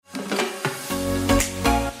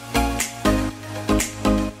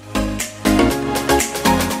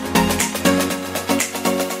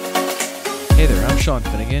Sean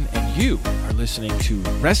Finnegan, and you are listening to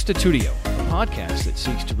Restitutio, a podcast that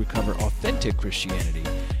seeks to recover authentic Christianity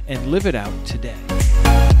and live it out today.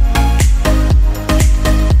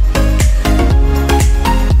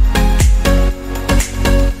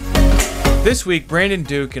 This week, Brandon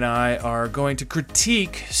Duke and I are going to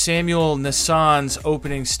critique Samuel Nesan's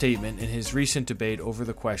opening statement in his recent debate over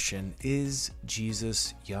the question, is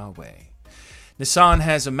Jesus Yahweh? Nesan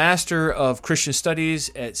has a Master of Christian Studies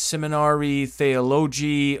at Seminary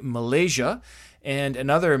Theology, Malaysia, and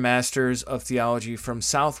another Master's of Theology from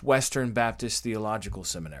Southwestern Baptist Theological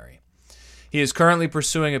Seminary. He is currently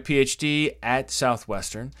pursuing a PhD at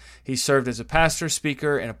Southwestern. He served as a pastor,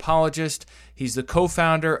 speaker, and apologist. He's the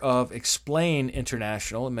co-founder of Explain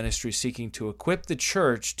International, a ministry seeking to equip the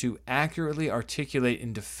church to accurately articulate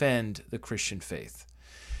and defend the Christian faith.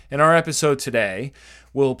 In our episode today,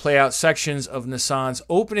 we'll play out sections of Nesan's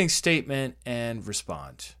opening statement and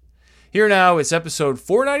respond. Here now is episode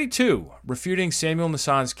 492, Refuting Samuel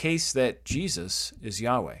Nesan's Case That Jesus is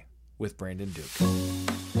Yahweh, with Brandon Duke.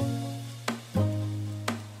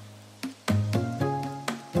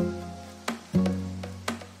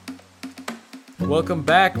 Welcome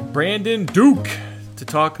back, Brandon Duke, to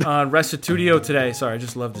talk on Restitutio today. Sorry, I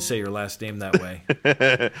just love to say your last name that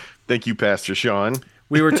way. Thank you, Pastor Sean.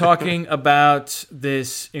 We were talking about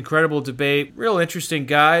this incredible debate. Real interesting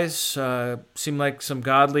guys. Seem like some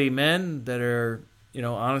godly men that are,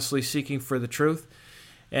 honestly seeking for the truth.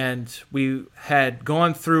 And we had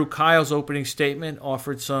gone through Kyle's opening statement,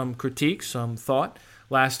 offered some critique, some thought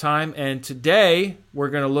last time. And today we're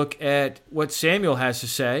going to look at what Samuel has to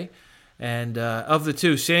say. And of the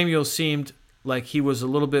two, Samuel seemed like he was a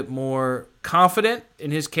little bit more confident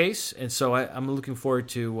in his case, and so I'm looking forward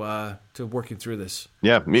to working through this.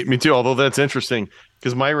 Yeah, me too, although that's interesting,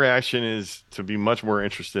 because my reaction is to be much more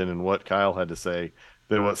interested in what Kyle had to say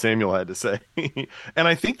than what Samuel had to say. And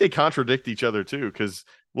I think they contradict each other too, because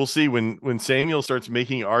we'll see when Samuel starts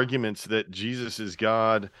making arguments that Jesus is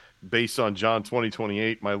God based on John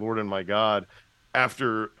 20:28, my Lord and my God,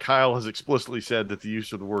 after Kyle has explicitly said that the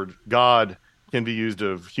use of the word God can be used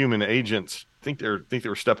of human agents. I think they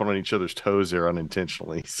were stepping on each other's toes there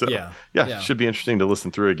unintentionally. So yeah, it should be interesting to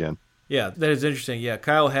listen through again. Yeah, that is interesting. Yeah,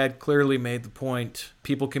 Kyle had clearly made the point,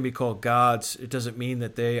 people can be called gods. It doesn't mean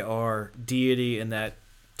that they are deity in that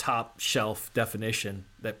top shelf definition,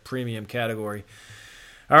 that premium category.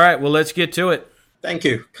 All right, well, let's get to it. Thank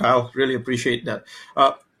you, Kyle. Really appreciate that.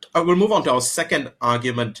 I will move on to our second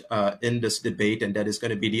argument in this debate, and that is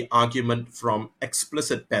going to be the argument from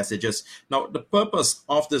explicit passages. Now, the purpose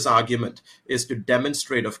of this argument is to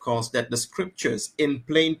demonstrate, of course, that the scriptures in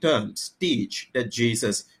plain terms teach that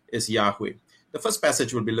Jesus is Yahweh. The first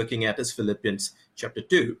passage we'll be looking at is Philippians chapter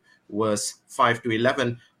 2, verse 5 to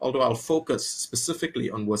 11, although I'll focus specifically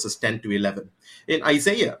on verses 10 to 11. In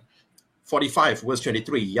Isaiah 45, verse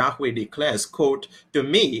 23, Yahweh declares, quote, "To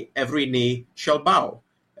me every knee shall bow,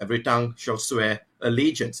 every tongue shall swear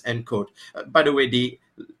allegiance," end quote. By the way, the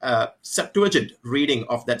Septuagint reading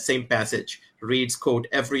of that same passage reads, quote,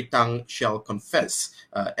 "every tongue shall confess,"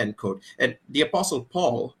 end quote. And the Apostle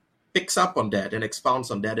Paul picks up on that and expounds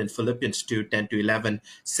on that in Philippians 2, 10 to 11,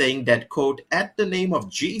 saying that, quote, "at the name of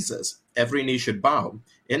Jesus, every knee should bow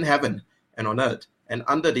in heaven and on earth and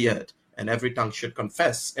under the earth, and every tongue should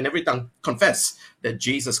confess, and every tongue confess that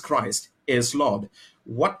Jesus Christ is Lord."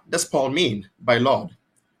 What does Paul mean by Lord?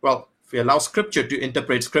 Well, if we allow Scripture to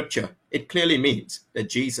interpret Scripture, it clearly means that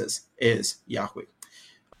Jesus is Yahweh.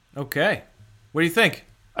 Okay. What do you think?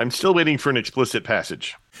 I'm still waiting for an explicit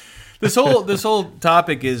passage. This whole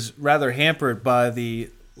topic is rather hampered by the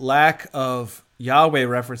lack of Yahweh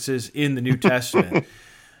references in the New Testament.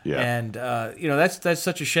 Yeah. And, that's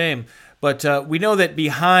such a shame. But we know that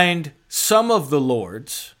behind some of the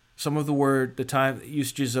Lord's, the time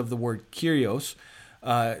usages of the word Kyrios,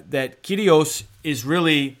 that Kyrios is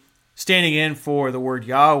really standing in for the word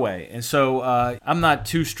Yahweh. And so I'm not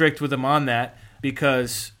too strict with him on that,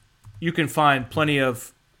 because you can find plenty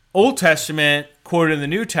of Old Testament quoted in the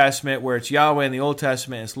New Testament where it's Yahweh in the Old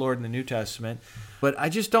Testament and it's Lord in the New Testament. But I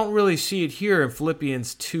just don't really see it here in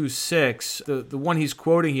Philippians 2:6. The one he's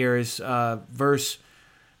quoting here is verse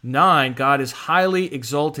 9, "God has highly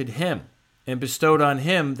exalted him and bestowed on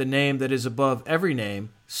him the name that is above every name,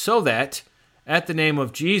 so that at the name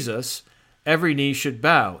of Jesus, every knee should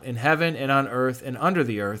bow in heaven and on earth and under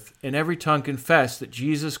the earth, and every tongue confess that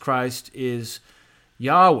Jesus Christ is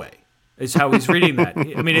Yahweh." Is how he's reading that.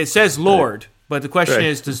 I mean, it says Lord, but the question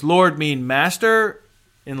is, does Lord mean master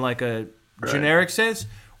in like a generic sense,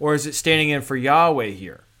 or is it standing in for Yahweh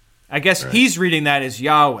here? I guess he's reading that as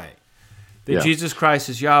Yahweh, that Jesus Christ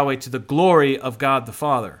is Yahweh to the glory of God the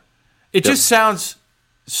Father. It just sounds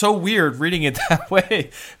so weird reading it that way,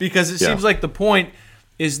 because it seems like the point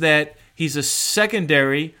is that he's a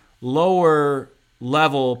secondary, lower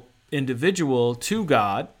level individual to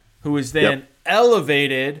God who is then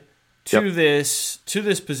elevated to this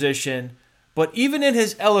position. But even in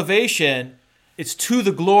his elevation, it's to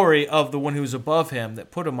the glory of the one who's above him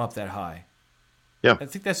that put him up that high. Yeah. I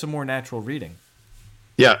think that's a more natural reading.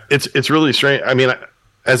 Yeah, it's really strange. I mean,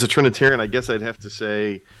 as a Trinitarian, I guess I'd have to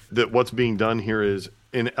say that what's being done here is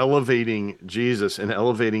in elevating Jesus and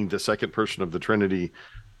elevating the second person of the Trinity.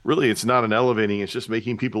 Really, it's not an elevating. It's just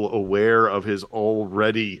making people aware of his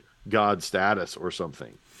already God status or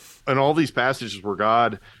something. And all these passages where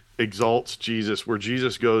God exalts Jesus, where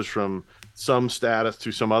Jesus goes from some status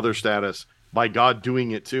to some other status by God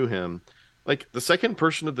doing it to him. Like, the second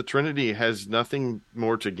person of the Trinity has nothing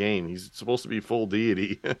more to gain. He's supposed to be full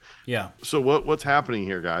deity. Yeah. So what's happening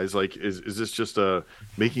here, guys? Like, is this just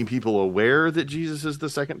making people aware that Jesus is the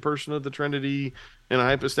second person of the Trinity in a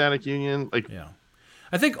hypostatic union? Like, yeah.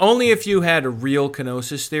 I think only if you had a real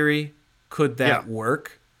kenosis theory could that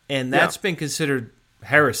work, and that's been considered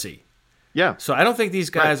heresy. Yeah. So I don't think these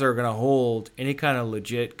guys are going to hold any kind of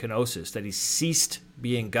legit kenosis, that he ceased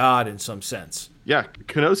being God in some sense. Yeah,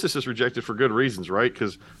 kenosis is rejected for good reasons, right?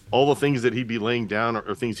 Because all the things that he'd be laying down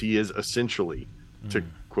are things he is essentially, to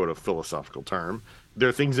quote a philosophical term.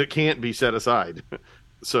 They're things that can't be set aside.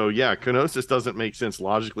 So, yeah, kenosis doesn't make sense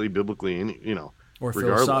logically, biblically, and, Or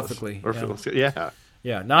regardless. philosophically.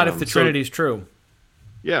 Yeah, not if the Trinity's true.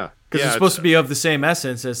 Yeah. Because it's supposed to be of the same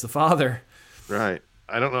essence as the Father. Right.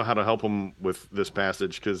 I don't know how to help him with this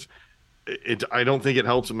passage, because I don't think it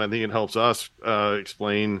helps him. I think it helps us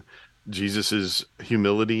explain Jesus's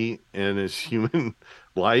humility and his human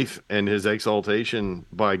life and his exaltation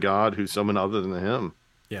by God, who's someone other than him.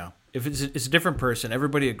 Yeah. If it's a different person,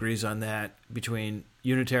 everybody agrees on that between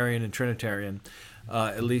Unitarian and Trinitarian,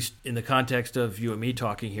 at least in the context of you and me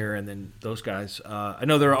talking here, and then those guys. I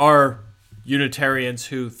know there are Unitarians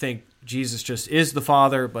who think Jesus just is the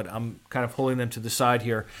Father, but I'm kind of holding them to the side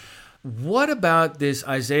here. What about this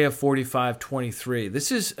Isaiah 45:23?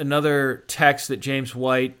 This is another text that James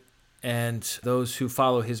White and those who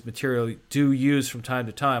follow his material do use from time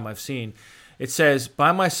to time, I've seen. It says,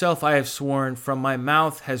 "By myself I have sworn, from my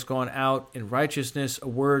mouth has gone out in righteousness, a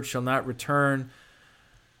word shall not return.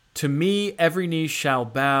 To me every knee shall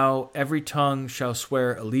bow, every tongue shall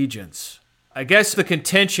swear allegiance." I guess the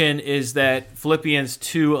contention is that Philippians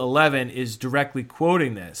 2:11 is directly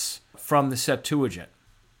quoting this from the Septuagint.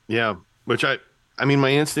 Yeah, which I mean,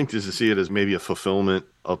 my instinct is to see it as maybe a fulfillment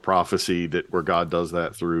of prophecy, that where God does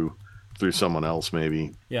that through someone else,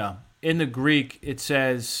 maybe. Yeah. In the Greek, it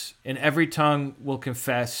says, "And every tongue will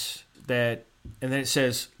confess that," and then it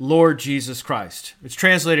says, "Lord Jesus Christ." It's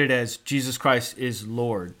translated as Jesus Christ is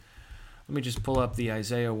Lord. Let me just pull up the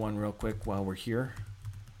Isaiah one real quick while we're here.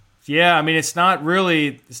 Yeah, I mean, it's not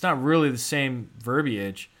really the same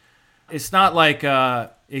verbiage. It's not like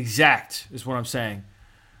exact, is what I'm saying.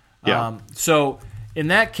 Yeah. So in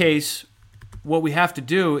that case, what we have to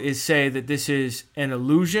do is say that this is an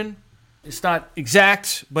allusion. It's not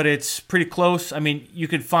exact, but it's pretty close. I mean, you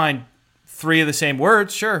could find three of the same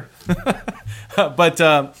words, sure.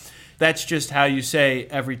 But that's just how you say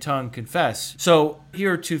every tongue confess. So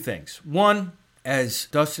here are two things. One, as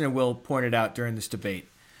Dustin and Will pointed out during this debate,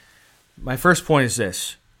 my first point is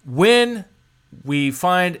this. When we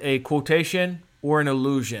find a quotation or an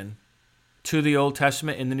allusion to the Old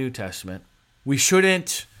Testament in the New Testament, we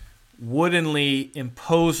shouldn't woodenly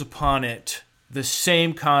impose upon it the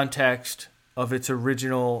same context of its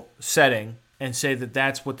original setting and say that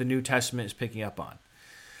that's what the New Testament is picking up on.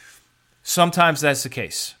 Sometimes that's the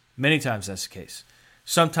case. Many times that's the case.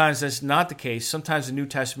 Sometimes that's not the case. Sometimes the New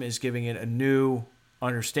Testament is giving it a new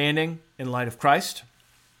understanding in light of Christ.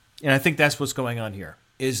 And I think that's what's going on here,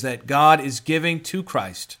 is that God is giving to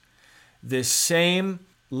Christ this same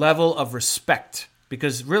level of respect.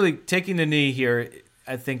 Because really, taking the knee here,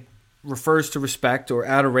 I think, refers to respect or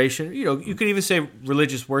adoration. You could even say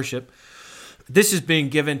religious worship. This is being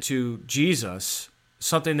given to Jesus,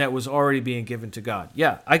 something that was already being given to God.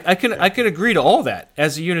 Yeah, I can agree to all that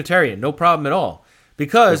as a Unitarian, no problem at all,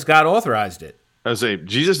 because God authorized it. I would say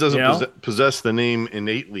Jesus doesn't possess the name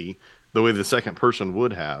innately the way the second person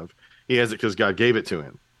would have. He has it because God gave it to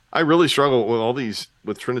him. I really struggle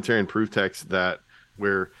with Trinitarian proof texts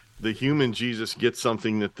where the human Jesus gets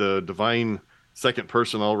something that the divine second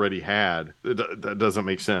person already had. That doesn't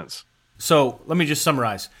make sense. So let me just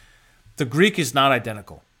summarize. The Greek is not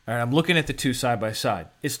identical. All right, I'm looking at the two side by side.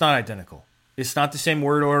 It's not identical. It's not the same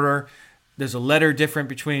word order. There's a letter different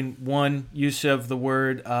between one use of the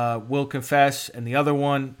word will confess and the other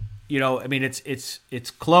one. I mean,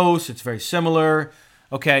 it's close. It's very similar.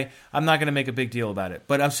 Okay, I'm not going to make a big deal about it.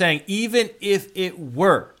 But I'm saying even if it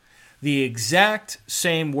were the exact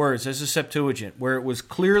same words as the Septuagint, where it was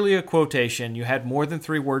clearly a quotation, you had more than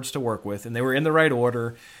 3 words to work with, and they were in the right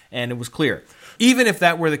order, and it was clear. Even if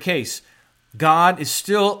that were the case, God is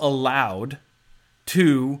still allowed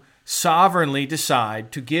to sovereignly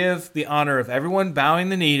decide to give the honor of everyone bowing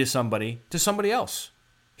the knee to somebody else.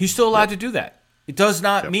 He's still allowed to do that. It does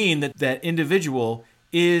not mean that that individual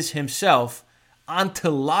is himself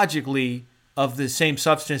ontologically of the same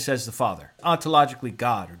substance as the Father, ontologically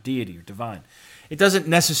God or deity or divine. It doesn't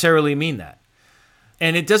necessarily mean that.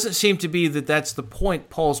 And it doesn't seem to be that that's the point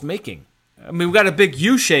Paul's making. I mean, we've got a big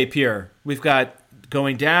U shape here. We've got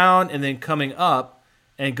going down and then coming up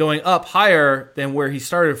and going up higher than where he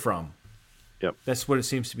started from. Yep. That's what it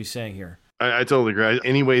seems to be saying here. I totally agree.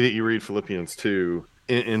 Any way that you read Philippians 2,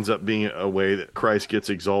 it ends up being a way that Christ gets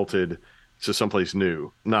exalted to someplace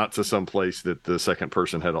new, not to some place that the second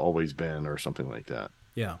person had always been or something like that.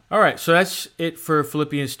 Yeah. All right. So that's it for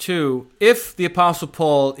Philippians 2. If the Apostle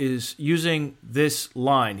Paul is using this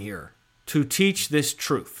line here to teach this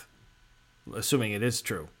truth, assuming it is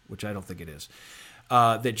true, which I don't think it is,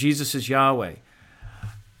 that Jesus is Yahweh,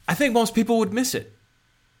 I think most people would miss it.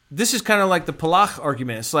 This is kind of like the Palach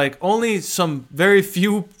argument. It's like only some very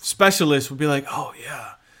few specialists would be like, oh,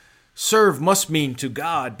 yeah, serve must mean to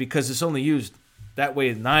God because it's only used that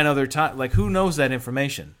way 9 other times. Like, who knows that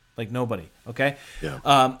information? Like, nobody, okay? Yeah.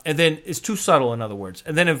 And then it's too subtle, in other words.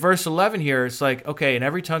 And then in verse 11 here, it's like, okay, and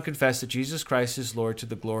every tongue confess that Jesus Christ is Lord to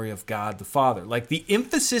the glory of God the Father. Like, the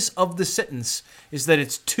emphasis of the sentence is that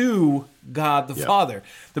it's to God the Father.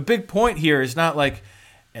 The big point here is not like,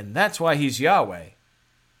 and that's why he's Yahweh.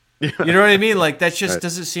 You know what I mean? Like, that just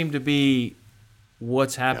doesn't seem to be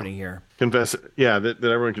what's happening here. Confess, that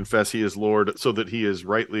everyone confess he is Lord so that he is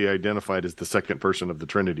rightly identified as the second person of the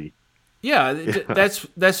Trinity. Yeah, that's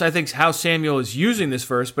I think how Samuel is using this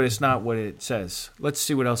verse, but it's not what it says. Let's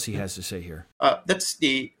see what else he has to say here. That's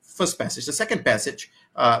the first passage. The second passage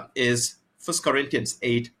is 1 Corinthians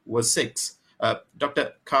 8, verse 6.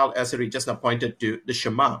 Dr. Carl Assery just now pointed to the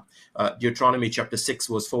Shema, Deuteronomy chapter 6,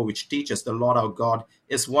 verse 4, which teaches the Lord our God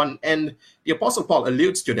is one. And the Apostle Paul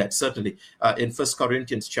alludes to that, certainly, in 1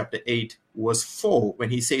 Corinthians chapter 8, verse 4,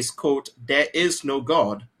 when he says, quote, there is no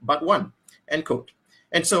God but one, end quote.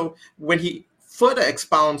 And so when he further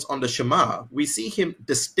expounds on the Shema, we see him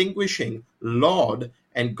distinguishing Lord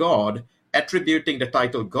and God, attributing the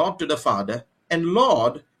title God to the Father, and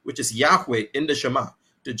Lord, which is Yahweh in the Shema,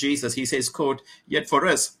 to Jesus. He says, quote, yet for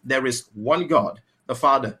us there is one God, the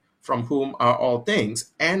Father, from whom are all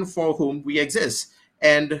things, and for whom we exist,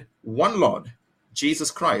 and one Lord,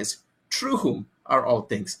 Jesus Christ, through whom are all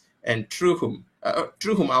things, and through whom are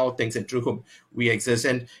all things, and through whom we exist.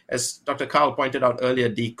 And as Dr. Carl pointed out earlier,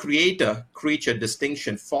 the creator-creature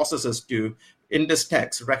distinction forces us to, in this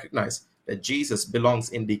text, recognize that Jesus belongs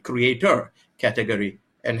in the creator category,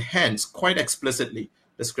 and hence, quite explicitly,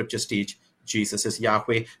 the scriptures teach Jesus is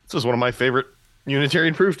Yahweh. This is one of my favorite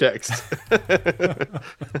Unitarian proof texts.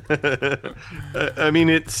 I mean,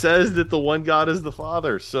 it says that the one God is the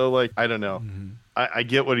Father. So, like, I don't know. Mm-hmm. I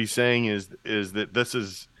get what he's saying is that this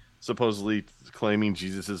is supposedly claiming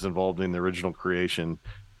Jesus is involved in the original creation,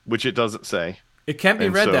 which it doesn't say. It can be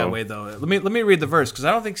read that way, though. Let me read the verse, because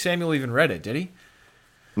I don't think Samuel even read it, did he?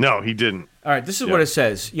 No, he didn't. All right, this is what it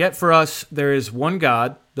says. Yet for us there is one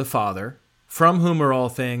God, the Father, from whom are all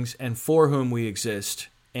things, and for whom we exist,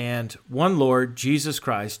 and one Lord, Jesus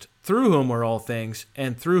Christ, through whom are all things,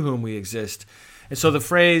 and through whom we exist. And so the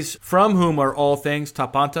phrase, from whom are all things,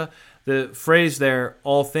 tapanta, the phrase there,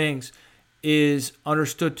 all things, is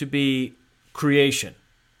understood to be creation.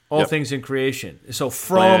 All things in creation. So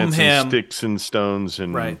from plants him... and sticks and stones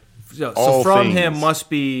and... Right. So from him must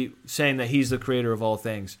be saying that he's the creator of all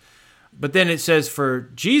things. But then it says for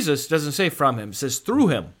Jesus, it doesn't say from him. It says through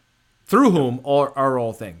him. Through whom are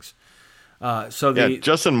all things.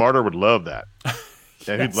 Justin Martyr would love that. Yeah,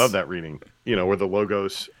 Yes. he'd love that reading, where the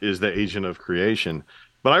Logos is the agent of creation.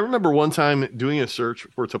 But I remember one time doing a search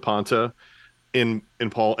for tapanta in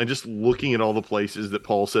Paul and just looking at all the places that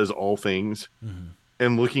Paul says all things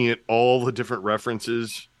and looking at all the different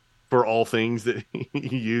references for all things that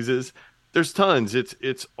he uses. There's tons.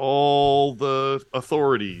 It's all the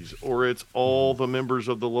authorities, or it's all the members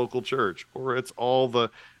of the local church, or it's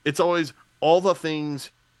always all the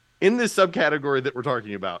things in this subcategory that we're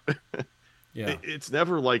talking about. Yeah. It's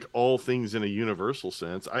never like all things in a universal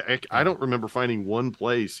sense. I don't remember finding one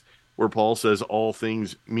place where Paul says all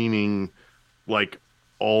things, meaning like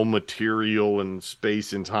all material and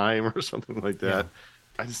space and time or something like that.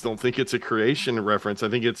 I just don't think it's a creation reference. I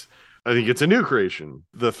think it's a new creation.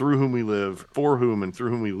 The through whom we live, for whom and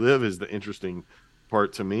through whom we live is the interesting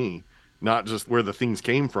part to me. Not just where the things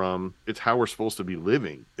came from, it's how we're supposed to be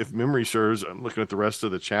living. If memory serves, I'm looking at the rest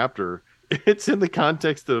of the chapter, it's in the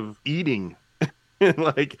context of eating.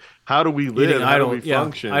 Like, how do we live? Eating how do we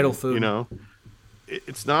function? Idle food. You know,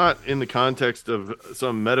 it's not in the context of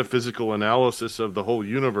some metaphysical analysis of the whole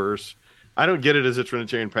universe. I don't get it as a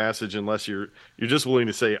Trinitarian passage unless you're just willing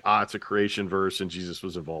to say, it's a creation verse and Jesus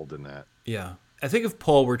was involved in that. Yeah. I think if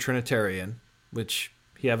Paul were Trinitarian, which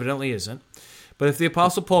he evidently isn't, but if the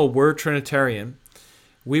Apostle Paul were Trinitarian,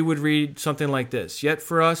 we would read something like this. Yet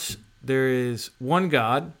for us there is one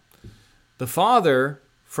God, the Father,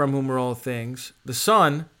 from whom are all things, the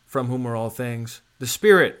Son, from whom are all things, the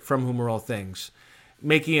Spirit, from whom are all things,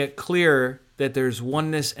 making it clear that there's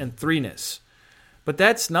oneness and threeness. But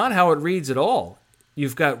that's not how it reads at all.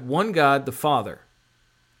 You've got one God, the Father.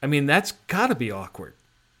 I mean, that's got to be awkward.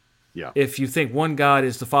 Yeah. If you think one God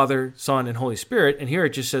is the Father, Son, and Holy Spirit, and here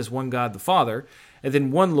it just says one God, the Father, and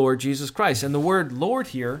then one Lord, Jesus Christ. And the word Lord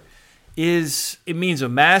here it means a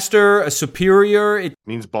master, a superior. It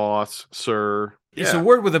means boss, sir. It's a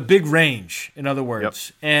word with a big range, in other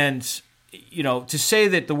words. Yep. And, to say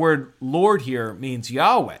that the word Lord here means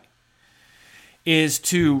Yahweh is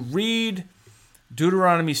to read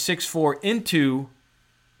Deuteronomy 6:4 into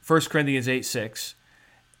 1 Corinthians 8:6,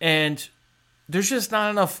 and there's just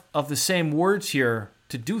not enough of the same words here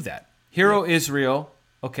to do that. Hear, O Israel.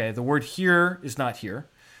 Okay, the word hear is not here.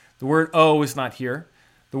 The word O is not here.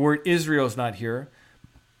 The word Israel is not here.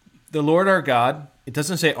 The Lord our God, it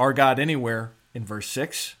doesn't say our God anywhere in verse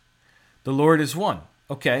 6. The Lord is one.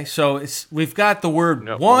 Okay, so we've got the word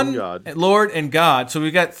one God. Lord, and God. So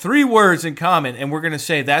we've got three words in common, and we're going to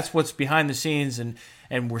say that's what's behind the scenes, and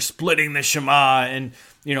we're splitting the Shema, and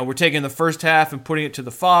we're taking the first half and putting it to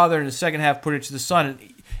the Father, and the second half putting it to the Son.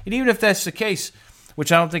 And even if that's the case,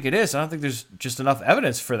 which I don't think it is, I don't think there's just enough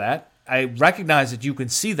evidence for that. I recognize that you can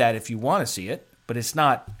see that if you want to see it, but it's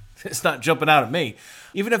not jumping out at me.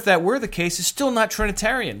 Even if that were the case, it's still not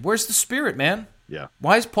Trinitarian. Where's the Spirit, man? Yeah.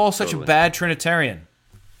 Why is Paul such a bad Trinitarian?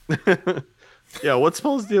 Yeah, what's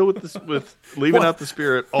Paul's deal with this? With leaving out the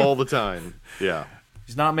Spirit all the time? Yeah,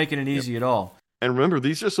 he's not making it easy at all. And remember,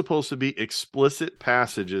 these are supposed to be explicit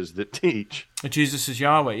passages that teach that Jesus is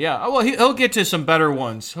Yahweh. Yeah, well, he'll get to some better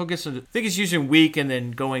ones. He'll get some. I think he's using weak and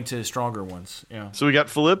then going to stronger ones. Yeah. So we got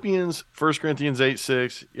Philippians, 1 Corinthians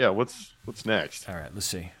 8:6. Yeah, what's next? All right, let's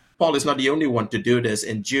see. Paul is not the only one to do this.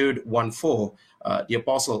 In Jude 1:4, the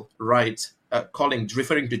apostle writes,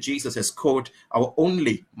 referring to Jesus as, quote, our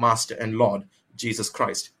only Master and Lord, Jesus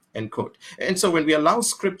Christ, end quote. And so when we allow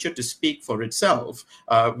Scripture to speak for itself,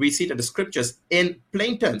 we see that the Scriptures, in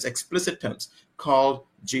plain terms, explicit terms, call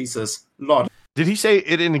Jesus Lord. Did he say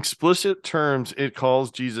it in explicit terms? It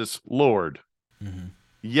calls Jesus Lord. Mm-hmm.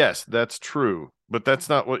 Yes, that's true. But that's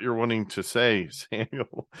not what you're wanting to say,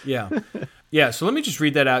 Samuel. Yeah. So let me just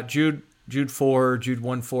read that out. Jude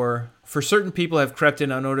 1:4. For certain people have crept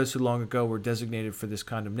in unnoticed who long ago were designated for this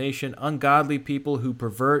condemnation, ungodly people who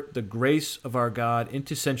pervert the grace of our God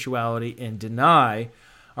into sensuality and deny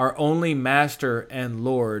our only Master and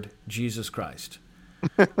Lord, Jesus Christ.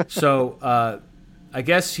 So I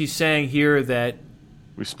guess he's saying here that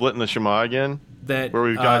we split in the Shema again? That where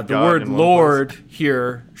we've got the word Lord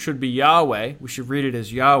here should be Yahweh. We should read it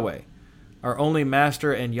as Yahweh, our only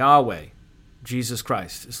Master and Yahweh, Jesus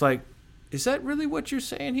Christ. It's like, is that really what you're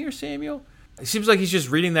saying here, Samuel? It seems like he's just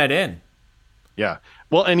reading that in. Yeah.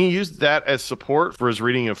 Well, and he used that as support for his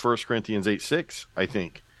reading of 1 Corinthians 8:6, I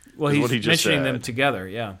think. Well, he's mentioning them together,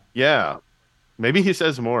 yeah. Yeah. Maybe he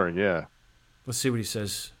says more, yeah. Let's see what he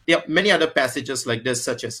says. Yeah, many other passages like this,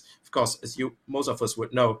 such as, of course, as most of us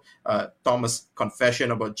would know, Thomas'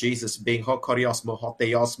 confession about Jesus being ho koriosmo, ho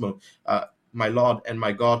theosmo, my Lord and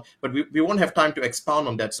my God. But we won't have time to expound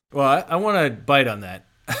on that. Well, I want to bite on that.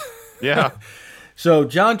 Yeah. So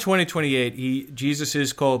John 20:28, Jesus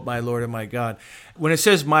is called my Lord and my God. When it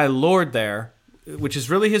says my Lord there, which is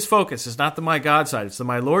really his focus, it's not the my God side, it's the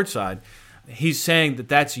my Lord side, he's saying that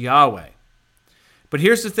that's Yahweh. But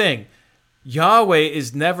here's the thing. Yahweh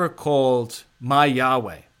is never called my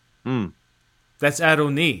Yahweh. That's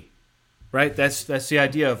Adoni, right? That's the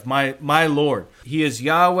idea of my Lord. He is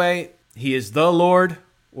Yahweh, he is the Lord,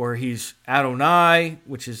 or he's Adonai,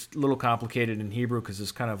 which is a little complicated in Hebrew because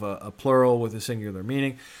it's kind of a plural with a singular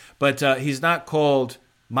meaning. But he's not called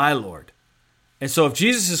my Lord. And so if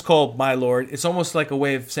Jesus is called my Lord, it's almost like a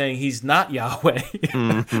way of saying he's not Yahweh,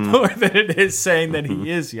 more than it is saying that he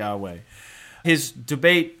is Yahweh. His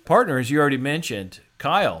debate partner, as you already mentioned,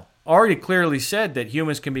 Kyle, already clearly said that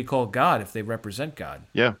humans can be called God if they represent God.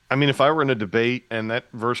 Yeah. I mean, if I were in a debate and that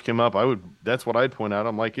verse came up, that's what I'd point out.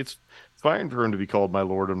 I'm like, it's fine for him to be called my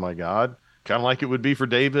Lord and my God, kind of like it would be for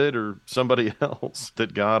David or somebody else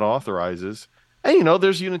that God authorizes. And,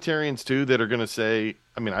 there's Unitarians too that are going to say,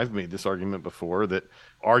 I mean, I've made this argument before that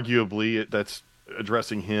arguably that's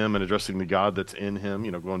addressing him and addressing the God that's in him,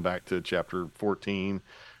 going back to chapter 14.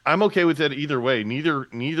 I'm okay with that either way.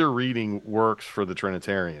 Neither reading works for the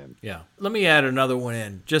Trinitarian. Yeah. Let me add another one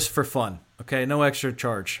in, just for fun, okay? No extra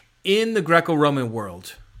charge. In the Greco-Roman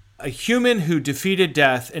world, a human who defeated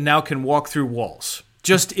death and now can walk through walls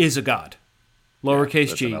just is a god.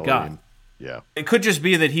 Lowercase g, God. Yeah. It could just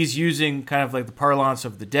be that he's using kind of like the parlance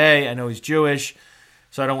of the day. I know he's Jewish,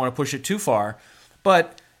 so I don't want to push it too far.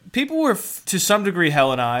 But people were, to some degree,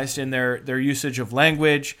 Hellenized in their usage of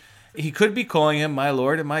language. He could be calling him my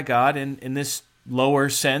Lord and my God in this lower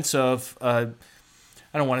sense of, I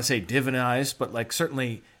don't want to say divinized, but like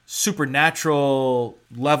certainly supernatural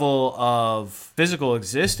level of physical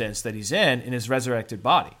existence that he's in his resurrected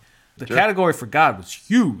body. The category for God was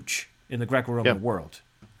huge in the Greco-Roman world.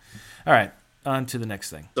 All right, on to the next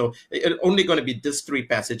thing. So it's only going to be these three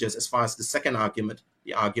passages as far as the second argument,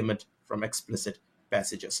 the argument from explicit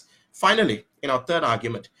passages. Finally, in our third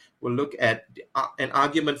argument, we'll look at an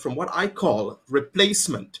argument from what I call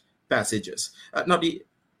replacement passages. Now, the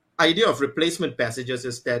idea of replacement passages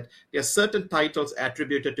is that there are certain titles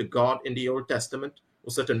attributed to God in the Old Testament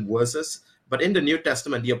or certain verses, but in the New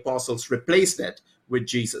Testament, the apostles replace that with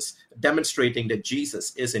Jesus, demonstrating that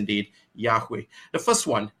Jesus is indeed Yahweh. The first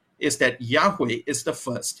one is that Yahweh is the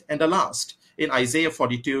first and the last. In Isaiah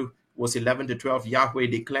 42, verse 11 to 12, Yahweh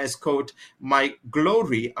declares, quote, my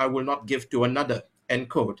glory I will not give to another, end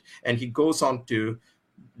quote. And he goes on to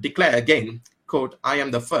declare again, quote, I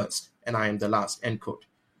am the first and I am the last, end quote.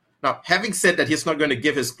 Now, having said that he's not going to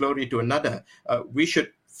give his glory to another, we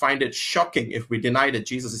should find it shocking if we deny that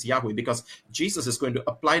Jesus is Yahweh, because Jesus is going to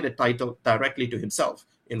apply the title directly to himself.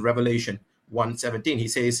 In Revelation 1:17, he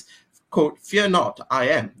says, quote, fear not, I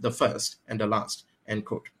am the first and the last, end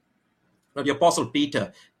quote. Now, the Apostle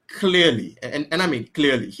Peter clearly, and I mean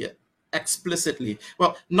clearly here, explicitly,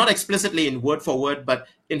 well, not explicitly in word for word, but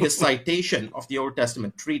in his citation of the Old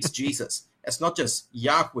Testament, treats Jesus as not just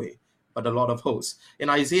Yahweh, but a Lord of hosts. In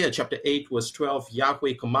Isaiah chapter 8, verse 12,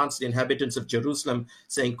 Yahweh commands the inhabitants of Jerusalem,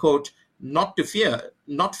 saying, quote, not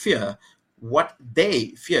fear what they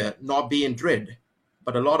fear, nor be in dread,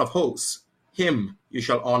 but a Lord of hosts, him you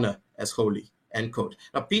shall honor as holy, end quote.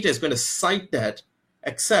 Now, Peter is going to cite that,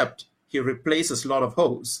 except he replaces Lord of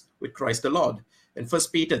hosts with Christ the Lord. In 1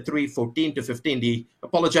 Peter 3:14 to 15, the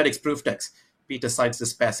apologetics proof text, Peter cites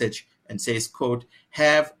this passage and says, quote,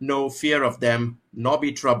 have no fear of them, nor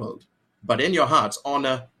be troubled, but in your hearts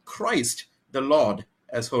honor Christ the Lord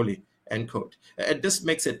as holy, end quote. And this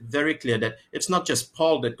makes it very clear that it's not just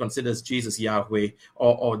Paul that considers Jesus Yahweh,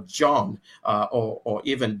 or John, or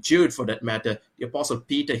even Jude for that matter. The Apostle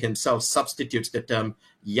Peter himself substitutes the term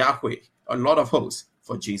Yahweh, a Lord of hosts,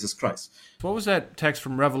 for Jesus Christ. What was that text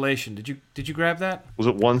from Revelation? Did you grab that? Was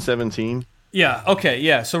it 1:17? Yeah, okay,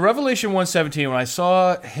 yeah. So Revelation 1:17, when I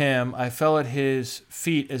saw him, I fell at his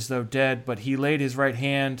feet as though dead, but he laid his right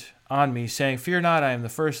hand on me, saying, fear not, I am the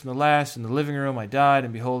first and the last. In the living room I died,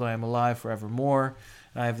 and behold, I am alive forevermore,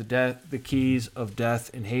 and I have the keys of death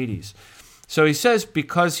and Hades. So he says,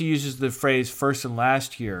 because he uses the phrase first and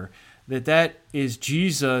last here, that is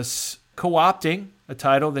Jesus co-opting a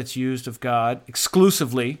title that's used of God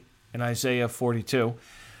exclusively in Isaiah 42.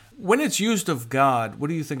 When it's used of God, what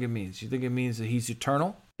do you think it means? You think it means that he's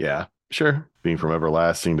eternal? Yeah, sure. Being from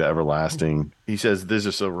everlasting to everlasting. He says this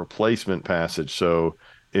is a replacement passage, so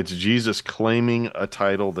it's Jesus claiming a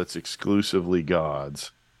title that's exclusively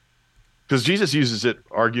God's. Because Jesus uses it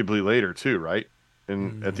arguably later too, right?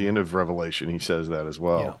 And at the end of Revelation, he says that as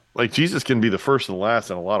well. Yeah. Like Jesus can be the first and the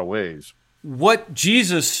last in a lot of ways. What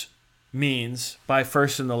Jesus means by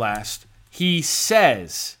first and the last, he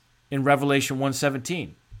says in Revelation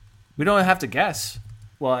 1:17. We don't have to guess.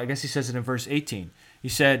 Well, I guess he says it in verse 18. He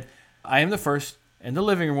said, I am the first and the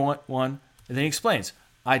living one. And then he explains,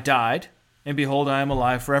 I died, and behold, I am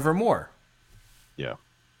alive forevermore. Yeah.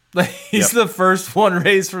 He's the first one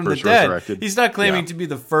raised from the dead. Resurrected. He's not claiming to be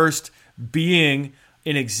the first being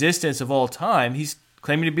in existence of all time. He's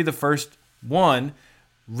claiming to be the first one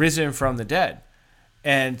risen from the dead.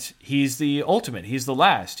 And he's the ultimate. He's the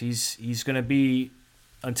last. He's going to be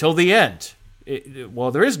until the end.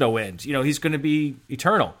 There is no end. He's going to be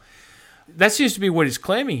eternal. That seems to be what he's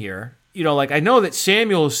claiming here. I know that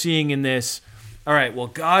Samuel is seeing in this, all right, well,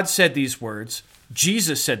 God said these words.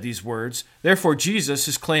 Jesus said these words. Therefore, Jesus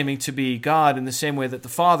is claiming to be God in the same way that the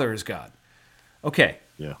Father is God. Okay,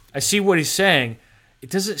 Yeah. I see what he's saying.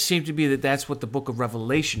 It doesn't seem to be that that's what the book of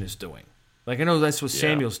Revelation is doing. Like, I know that's what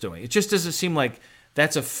Samuel's doing. It just doesn't seem like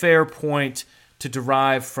that's a fair point to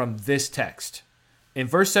derive from this text. In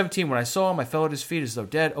verse 17, when I saw him, I fell at his feet as though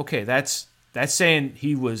dead. Okay, that's saying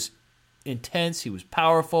he was intense, he was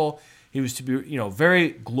powerful, he was to be, very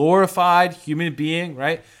glorified human being,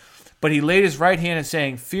 right? But he laid his right hand and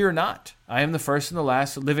saying, fear not, I am the first and the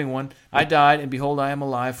last, the living one. I died, and behold, I am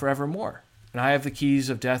alive forevermore. And I have the keys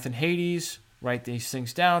of death and Hades. Write these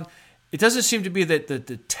things down. It doesn't seem to be that the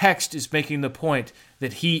text is making the point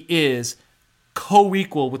that he is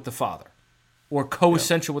co-equal with the Father or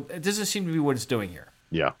co-essential with. It doesn't seem to be what it's doing here.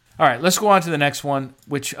 Yeah. All right, let's go on to the next one,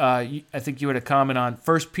 which I think you had a comment on.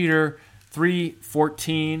 1 Peter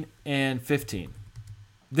 3:14 and 15.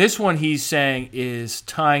 This one he's saying is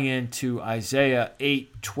tying into Isaiah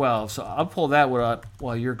 8:12. So I'll pull that one up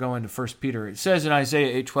while you're going to 1 Peter. It says in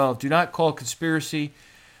Isaiah 8:12, do not call conspiracy.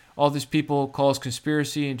 All this people calls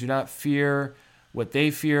conspiracy, and do not fear what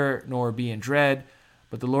they fear, nor be in dread.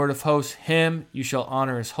 But the Lord of hosts, him you shall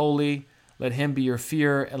honor as holy. Let him be your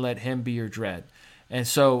fear, and let him be your dread. And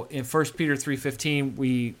so in 1 Peter 3:15,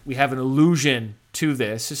 we have an allusion to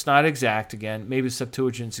this. It's not exact again. Maybe the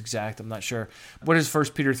Septuagint's exact. I'm not sure. What does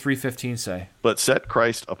 1 Peter 3:15 say? But set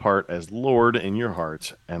Christ apart as Lord in your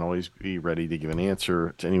hearts, and always be ready to give an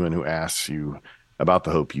answer to anyone who asks you about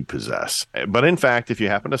the hope you possess. But in fact, if you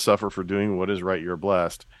happen to suffer for doing what is right, you're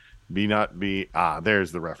blessed.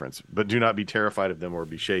 There's the reference. But do not be terrified of them or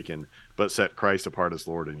be shaken, but set Christ apart as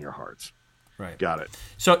Lord in your hearts. Right. Got it.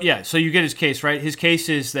 So you get his case, right? His case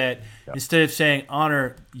is that instead of saying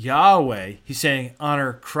honor Yahweh, he's saying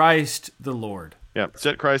honor Christ the Lord. Yeah,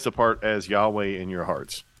 set Christ apart as Yahweh in your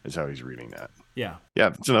hearts is how he's reading that. Yeah. Yeah,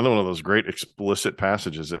 it's another one of those great explicit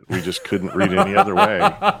passages that we just couldn't read any other way.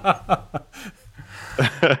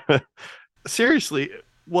 Seriously,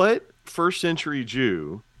 what first century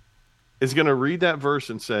Jew is going to read that verse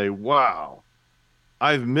and say, wow,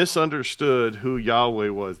 I've misunderstood who Yahweh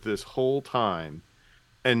was this whole time.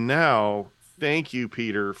 And now, thank you,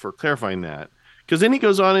 Peter, for clarifying that. Because then he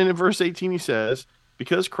goes on in verse 18, he says,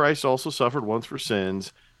 because Christ also suffered once for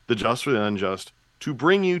sins, the just for the unjust, to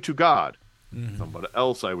bring you to God. Mm-hmm. Somebody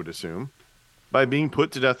else, I would assume, by being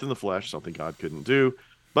put to death in the flesh, something God couldn't do,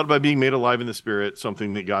 but by being made alive in the spirit,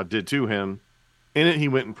 something that God did to him. In it, he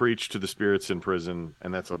went and preached to the spirits in prison,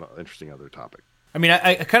 and that's an interesting other topic. I mean,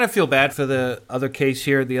 I kind of feel bad for the other case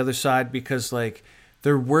here, the other side, because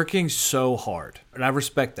they're working so hard, and I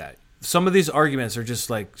respect that. Some of these arguments are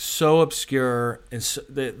just so obscure, and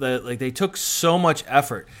they took so much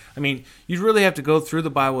effort. I mean, you'd really have to go through the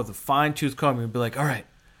Bible with a fine-tooth comb and be like, all right,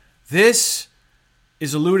 this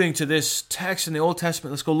is alluding to this text in the Old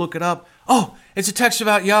Testament. Let's go look it up. Oh, it's a text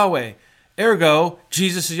about Yahweh. Ergo,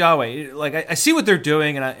 Jesus is Yahweh. I see what they're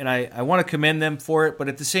doing, and I want to commend them for it, but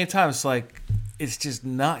at the same time, it's just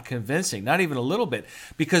not convincing, not even a little bit,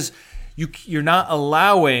 because you're not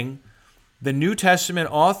allowing the New Testament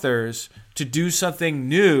authors to do something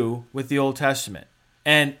new with the Old Testament.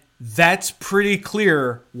 And that's pretty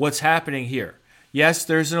clear what's happening here. Yes,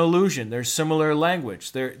 there's an allusion. There's similar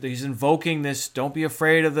language. He's invoking this, don't be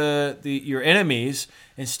afraid of your enemies.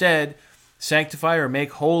 Instead, sanctify or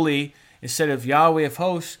make holy. Instead of Yahweh of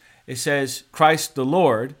hosts, it says Christ the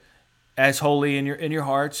Lord as holy in your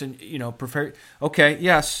hearts, and prepare. Okay,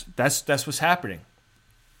 yes, that's what's happening.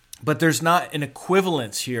 But there's not an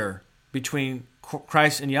equivalence here between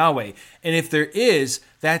Christ and Yahweh. And if there is,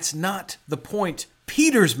 that's not the point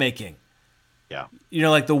Peter's making. Yeah.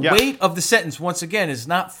 Weight of the sentence, once again, is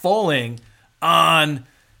not falling on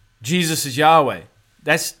Jesus as Yahweh.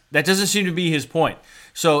 That doesn't seem to be his point.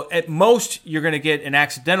 So at most, you're going to get an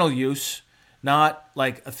accidental use, not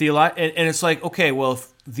like a theological. And it's okay, well, if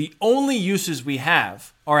the only uses we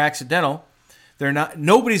have are accidental, they're not.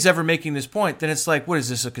 Nobody's ever making this point. Then it's what is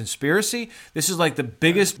this, a conspiracy? This is the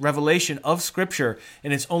biggest revelation of Scripture,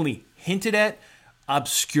 and it's only hinted at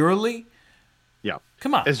obscurely. Yeah.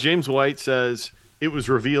 Come on. As James White says, it was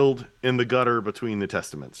revealed in the gutter between the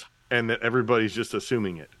testaments, and that everybody's just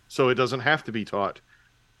assuming it. So it doesn't have to be taught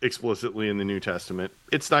explicitly in the New Testament.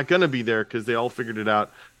 It's not going to be there because they all figured it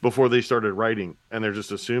out before they started writing, and they're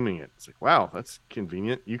just assuming it. It's wow, that's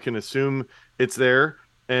convenient. You can assume it's there,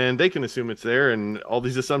 and they can assume it's there, and all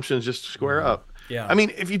these assumptions just square up. Yeah. I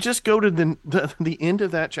mean, if you just go to the end of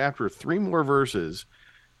that chapter, 3 more verses,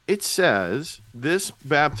 it says, this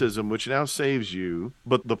baptism which now saves you,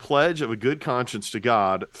 but the pledge of a good conscience to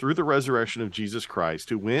God through the resurrection of Jesus Christ,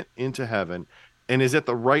 who went into heaven and is at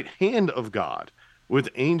the right hand of God, with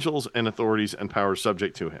angels and authorities and powers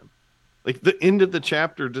subject to him. Like the end of the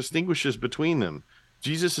chapter distinguishes between them.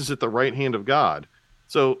 Jesus is at the right hand of God.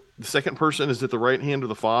 So the second person is at the right hand of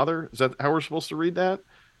the Father. Is that how we're supposed to read that?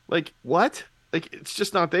 Like, what? Like, it's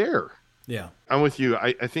just not there. Yeah. I'm with you.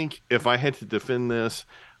 I think if I had to defend this,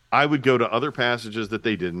 I would go to other passages that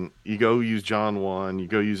they didn't. You go use John 1, you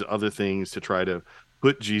go use other things to try to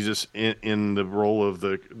put Jesus in the role of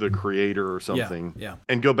the creator or something. Yeah.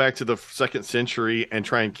 And go back to the 2nd century and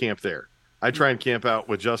try and camp there. I try and camp out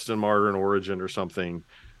with Justin Martyr and Origen or something,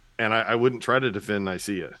 and I wouldn't try to defend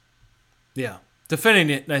Nicaea. Yeah.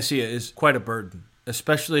 Defending Nicaea is quite a burden,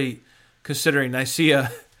 especially considering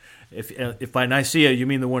Nicaea, if by Nicaea you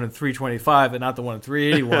mean the one in 325 and not the one in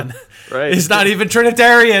 381, right? It's not even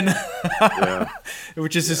Trinitarian, Yeah.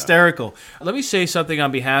 which is hysterical. Let me say something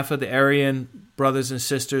on behalf of the Arian brothers and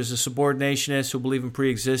sisters, the subordinationists who believe in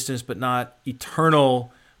pre-existence but not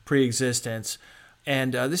eternal pre-existence.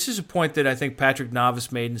 And this is a point that I think Patrick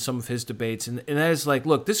Novice made in some of his debates, and that is like,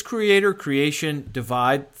 look, this creator-creation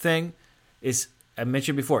divide thing is, I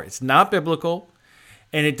mentioned before, it's not biblical,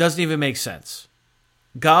 and it doesn't even make sense.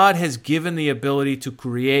 God has given the ability to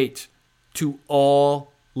create to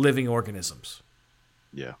all living organisms.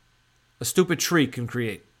 Yeah. A stupid tree can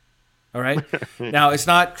create. All right? Now, it's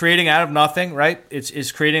not creating out of nothing, right?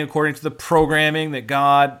 It's creating according to the programming that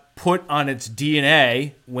God put on its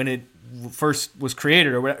DNA when it first was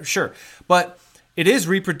created or whatever. Sure. But it is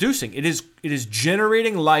reproducing. It is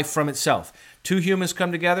generating life from itself. Two humans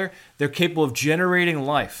come together, they're capable of generating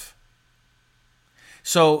life.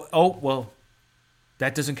 So,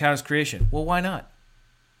 that doesn't count as creation. Well, why not?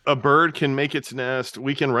 A bird can make its nest.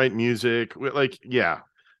 We can write music.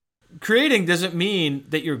 Creating doesn't mean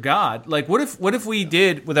that you're God. Like, what if we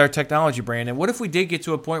did with our technology, Brandon? What if we did get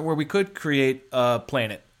to a point where we could create a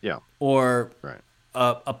planet? Yeah. Or right.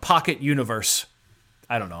 a pocket universe?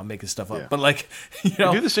 I don't know. I'm making stuff up, yeah. But like, we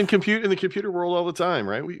do this in the computer world all the time,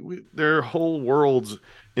 right? There are whole worlds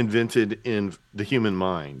invented in the human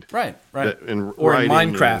mind, right? Or in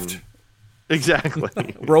Minecraft. Exactly.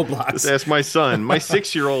 Roblox. Just ask my son. My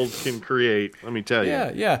 6-year-old can create. Let me tell you.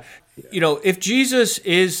 Yeah. If Jesus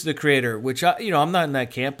is the creator, which I'm not in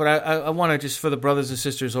that camp, but I want to just, for the brothers and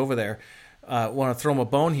sisters over there, want to throw them a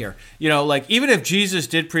bone here. Even if Jesus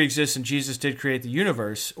did pre-exist and Jesus did create the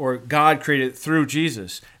universe, or God created it through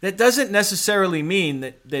Jesus, that doesn't necessarily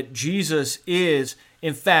mean that Jesus is,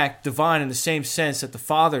 in fact, divine in the same sense that the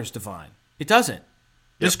Father is divine. It doesn't.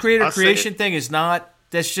 This creator-creation thing is not.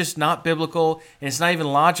 That's just not biblical, and it's not even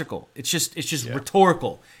logical. It's just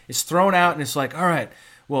rhetorical. It's thrown out, and it's like, all right,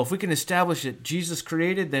 well, if we can establish that Jesus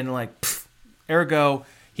created, then ergo,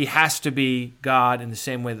 he has to be God in the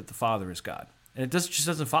same way that the Father is God. And it just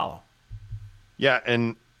doesn't follow. Yeah,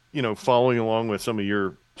 and, following along with some of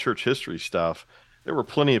your church history stuff, there were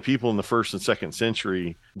plenty of people in the 1st and 2nd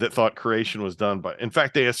century that thought creation was done by, in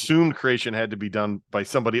fact, they assumed creation had to be done by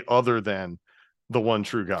somebody other than the one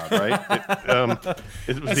true God, right?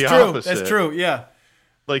 It was the opposite. That's true, yeah.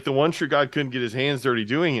 Like the one true God couldn't get his hands dirty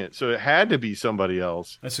doing it, so it had to be somebody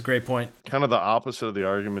else. That's a great point. Kind of the opposite of the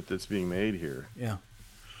argument that's being made here. Yeah.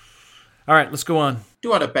 All right, let's go on.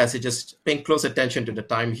 2 other passages, paying close attention to the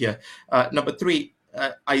time here. Number 3,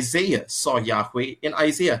 Isaiah saw Yahweh. In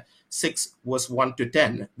Isaiah 6, verse 1 to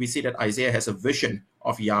 10, we see that Isaiah has a vision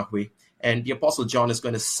of Yahweh, and the Apostle John is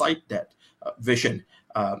going to cite that vision.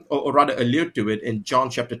 Or rather allude to it in John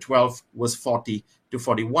chapter 12, verse 40 to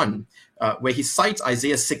 41, where he cites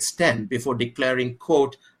Isaiah 6:10 before declaring,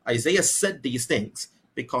 quote, Isaiah said these things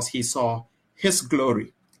because he saw his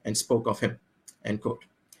glory and spoke of him, end quote.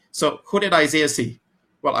 So who did Isaiah see?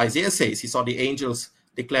 Well, Isaiah says he saw the angels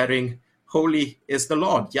declaring, holy is the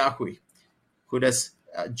Lord, Yahweh. Who does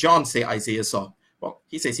John say Isaiah saw? Well,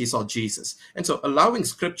 he says he saw Jesus. And so allowing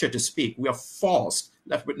scripture to speak, we are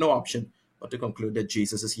left with no option but to conclude that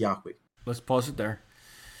Jesus is Yahweh. Let's pause it there.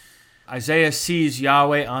 Isaiah sees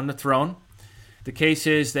Yahweh on the throne. The case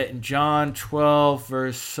is that in John 12,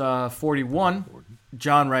 verse 41,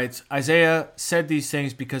 John writes, Isaiah said these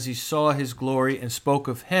things because he saw his glory and spoke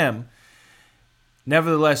of him.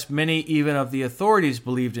 Nevertheless, many even of the authorities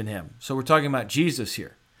believed in him. So we're talking about Jesus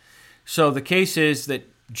here. So the case is that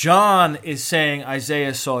John is saying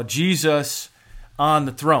Isaiah saw Jesus on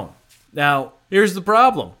the throne. Now, here's the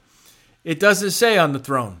problem. It doesn't say on the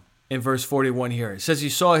throne in verse 41 here. It says he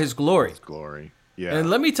saw his glory. His glory. Yeah.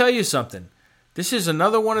 And let me tell you something. This is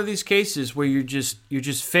another one of these cases where you're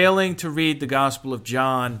just failing to read the Gospel of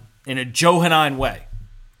John in a Johannine way.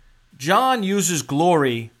 John uses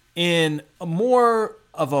glory in more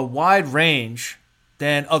of a wide range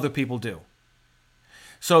than other people do.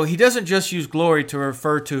 So he doesn't just use glory to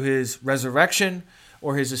refer to his resurrection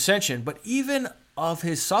or his ascension, but even of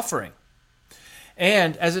his suffering.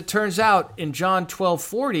 And as it turns out, in John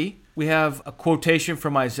 12:40, we have a quotation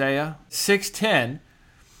from Isaiah 6:10,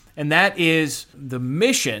 and that is the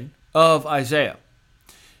mission of Isaiah.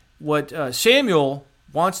 What Samuel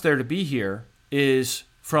wants there to be here is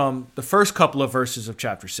from the first couple of verses of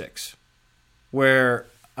chapter 6, where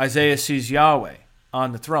Isaiah sees Yahweh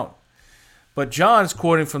on the throne. But John's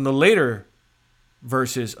quoting from the later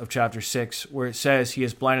verses of chapter 6, where it says, he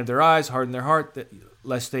has blinded their eyes, hardened their heart,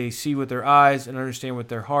 lest they see with their eyes and understand with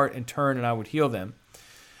their heart and turn, and I would heal them.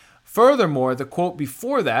 Furthermore, the quote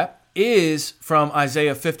before that is from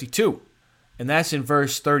Isaiah 52, and that's in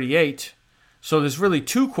verse 38. So there's really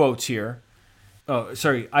two quotes here.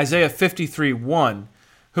 Isaiah 53:1,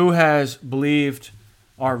 who has believed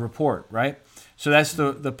our report, right? So that's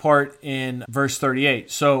the part in verse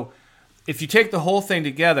 38. So if you take the whole thing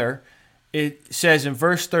together, it says in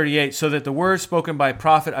verse 38, so that the word spoken by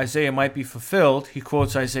prophet Isaiah might be fulfilled, he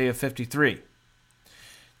quotes Isaiah 53.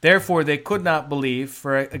 Therefore they could not believe,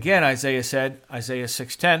 for again Isaiah said, Isaiah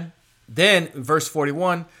 6:10. Then in verse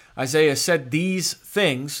 41, Isaiah said these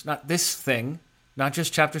things, not this thing, not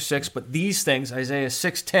just chapter 6, but these things, Isaiah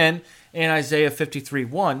 6:10 and Isaiah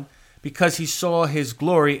 53:1, because he saw his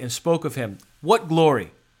glory and spoke of him. What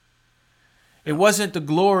glory? It wasn't the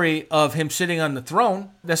glory of him sitting on the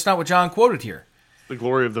throne. That's not what John quoted here. The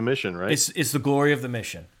glory of the mission, right? It's the glory of the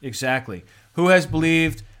mission. Exactly. Who has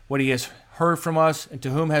believed what he has heard from us, and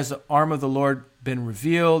to whom has the arm of the Lord been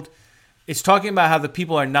revealed? It's talking about how the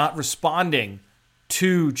people are not responding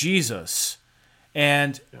to Jesus.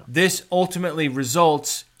 And this ultimately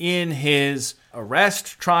results in his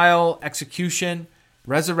arrest, trial, execution,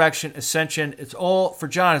 resurrection, ascension. It's all, for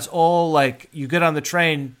John, it's all like you get on the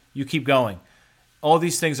train, you keep going. All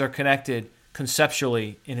these things are connected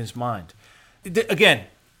conceptually in his mind. Again,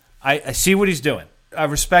 I see what he's doing. I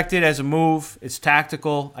respect it as a move. It's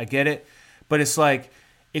tactical. I get it. But it's like,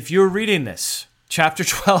 if you're reading this, chapter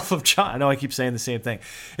 12 of John, I know I keep saying the same thing.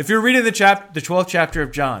 If you're reading the 12th chapter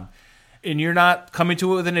of John, and you're not coming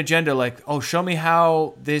to it with an agenda like, oh, show me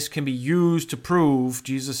how this can be used to prove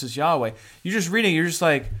Jesus is Yahweh. You're just reading. You're just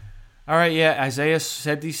like, all right, yeah, Isaiah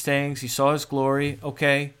said these things. He saw his glory.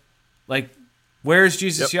 Okay. Like, where is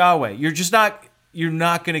Jesus Yahweh? You're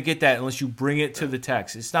not going to get that unless you bring it to the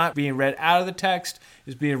text. It's not being read out of the text.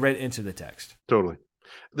 It's being read into the text. Totally.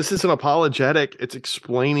 This is an apologetic. It's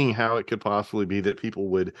explaining how it could possibly be that people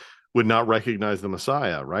would not recognize the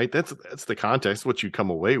Messiah, right? That's the context, what you come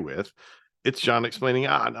away with. It's John explaining,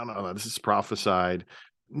 no, this is prophesied.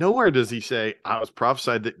 Nowhere does he say, I was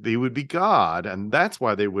prophesied that they would be God, and that's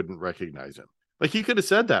why they wouldn't recognize him. Like, he could have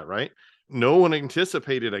said that, right? No one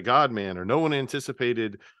anticipated a God-man, or no one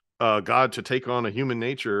anticipated God to take on a human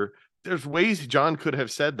nature. There's ways John could have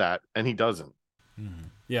said that, and he doesn't. Mm-hmm.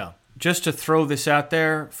 Yeah. Just to throw this out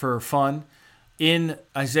there for fun, in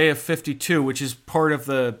Isaiah 52, which is part of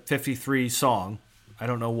the 53 song, I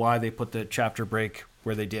don't know why they put the chapter break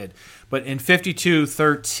where they did, but in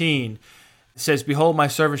 52:13, it says, behold, my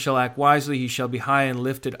servant shall act wisely, he shall be high and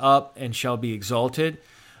lifted up, and shall be exalted.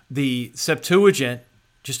 The Septuagint,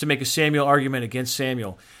 just to make a Samuel argument against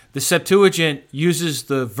Samuel, the Septuagint uses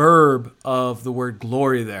the verb of the word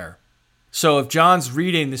glory there. So if John's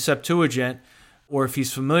reading the Septuagint, or if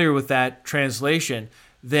he's familiar with that translation,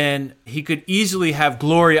 then he could easily have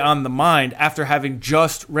glory on the mind after having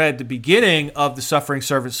just read the beginning of the suffering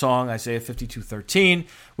servant song, Isaiah 52:13,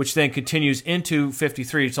 which then continues into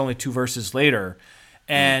 53. It's only 2 verses later,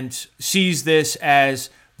 and sees this as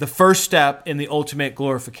the first step in the ultimate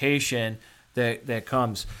glorification that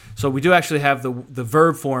comes. So we do actually have the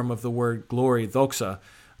verb form of the word glory, doxa,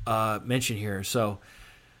 mentioned here. So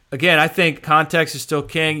again, I think context is still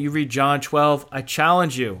king. You read John 12. I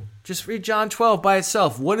challenge you. Just read John 12 by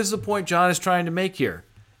itself. What is the point John is trying to make here?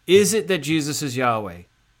 Is it that Jesus is Yahweh?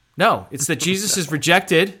 No, it's that Jesus is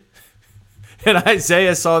rejected, and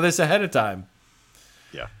Isaiah saw this ahead of time.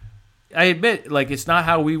 Yeah. I admit, like, it's not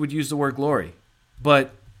how we would use the word glory,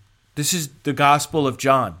 but this is the gospel of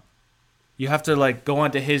John. You have to, like, go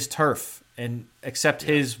onto his turf and accept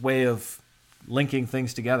his way of linking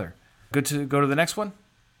things together. Good to go to the next one?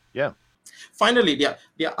 Yeah. Finally, there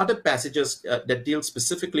are other passages that deal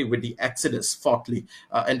specifically with the Exodus, fourthly,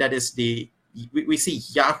 and that is we see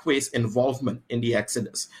Yahweh's involvement in the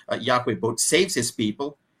Exodus. Yahweh both saves his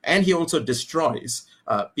people, and he also destroys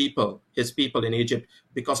his people in Egypt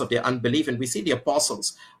because of their unbelief. And we see the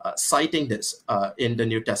apostles citing this in the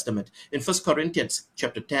New Testament. In 1 Corinthians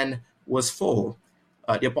chapter 10, verse 4,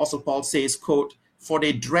 the apostle Paul says, quote, for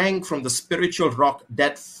they drank from the spiritual rock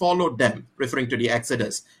that followed them, referring to the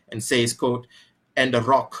Exodus, and says, quote, and the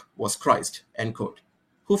rock was Christ, end quote.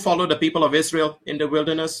 Who followed the people of Israel in the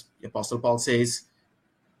wilderness? The Apostle Paul says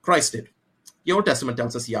Christ did. The Old Testament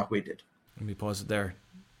tells us Yahweh did. Let me pause it there.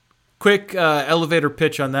 Quick elevator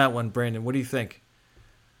pitch on that one, Brandon. What do you think?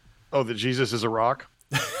 Oh, that Jesus is a rock?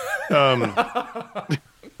 No,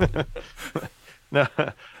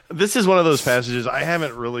 this is one of those passages I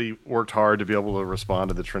haven't really worked hard to be able to respond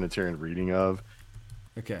to the Trinitarian reading of.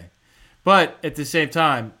 Okay. But at the same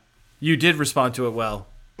time, you did respond to it well.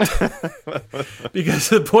 Because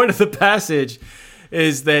the point of the passage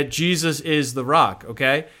is that Jesus is the rock,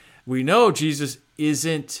 okay? We know Jesus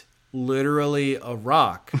isn't literally a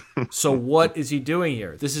rock. So what is he doing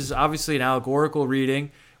here? This is obviously an allegorical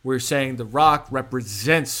reading. We're saying the rock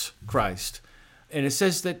represents Christ. And it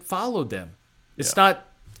says that followed them. It's not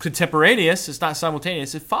contemporaneous. It's not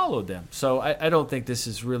simultaneous. It followed them. So I don't think this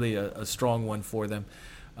is really a strong one for them.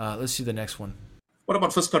 Let's see the next one. What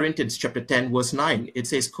about 1 Corinthians chapter 10, verse 9? It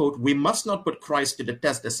says, quote, "We must not put Christ to the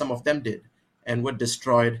test as some of them did and were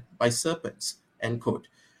destroyed by serpents," end quote.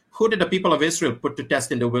 Who did the people of Israel put to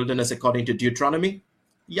test in the wilderness according to Deuteronomy?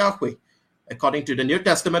 Yahweh. According to the New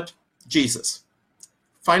Testament, Jesus.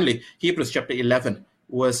 Finally, Hebrews chapter 11,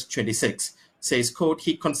 verse 26 says, quote,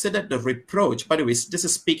 "He considered the reproach." By the way, this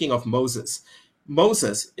is speaking of Moses.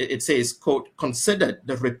 Moses, it says, quote, "considered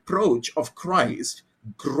the reproach of Christ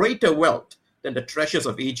greater wealth than the treasures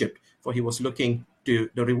of Egypt, for he was looking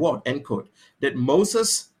to the reward," end quote. Did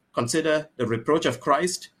Moses consider the reproach of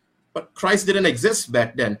Christ? But Christ didn't exist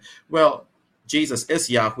back then. Well, Jesus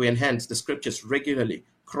is Yahweh, and hence the scriptures regularly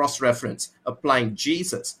cross-reference, applying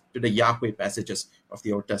Jesus to the Yahweh passages of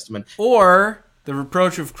the Old Testament. Or the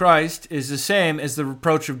reproach of Christ is the same as the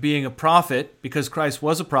reproach of being a prophet, because Christ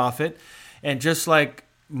was a prophet. And just like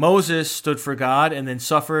Moses stood for God and then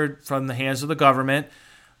suffered from the hands of the government,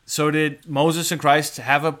 so did Moses and Christ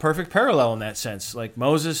have a perfect parallel in that sense. Like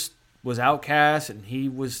Moses was outcast and he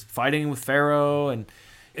was fighting with Pharaoh. And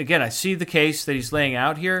again, I see the case that he's laying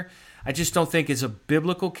out here. I just don't think it's a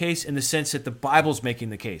biblical case in the sense that the Bible's making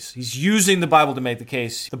the case. He's using the Bible to make the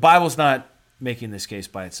case. The Bible's not making this case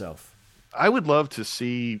by itself. I would love to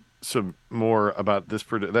see some more about this,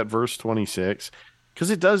 that verse 26, because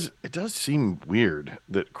it does seem weird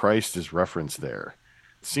that Christ is referenced there.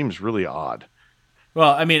 It seems really odd.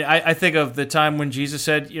 Well, I mean, I think of the time when Jesus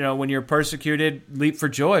said, when you're persecuted, leap for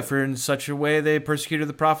joy, for in such a way they persecuted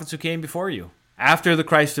the prophets who came before you. After the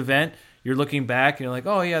Christ event, you're looking back and you're like,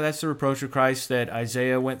 oh yeah, that's the reproach of Christ that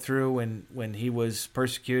Isaiah went through when he was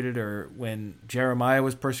persecuted, or when Jeremiah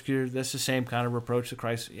was persecuted. That's the same kind of reproach that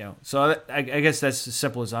Christ, So I guess that's as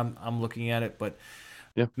simple as I'm looking at it, but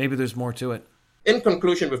maybe there's more to it. In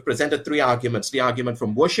conclusion, we've presented three arguments: the argument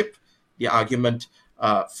from worship, the argument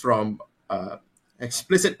from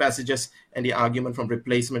explicit passages, and the argument from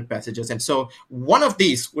replacement passages. And so one of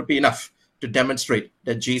these would be enough to demonstrate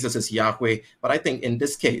that Jesus is Yahweh. But I think in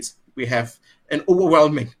this case, we have an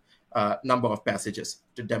overwhelming number of passages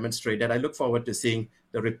to demonstrate that. I look forward to seeing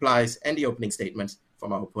the replies and the opening statements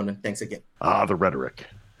from our opponent. Thanks again. The rhetoric.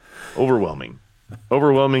 Overwhelming.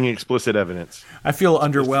 Overwhelming explicit evidence. I feel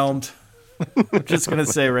underwhelmed. I'm just going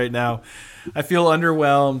to say right now, I feel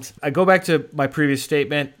underwhelmed. I go back to my previous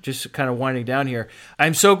statement, just kind of winding down here.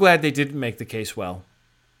 I'm so glad they didn't make the case well,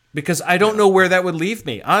 because I don't know where that would leave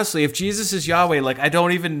me. Honestly, if Jesus is Yahweh, I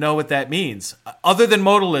don't even know what that means, other than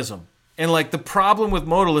modalism. And the problem with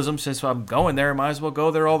modalism, since I'm going there, I might as well go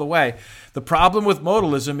there all the way. The problem with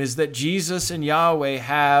modalism is that Jesus and Yahweh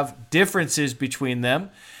have differences between them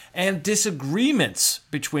and disagreements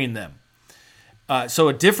between them. So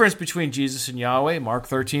a difference between Jesus and Yahweh, Mark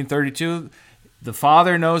 13:32, the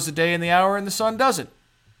Father knows the day and the hour and the Son doesn't.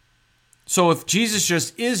 So if Jesus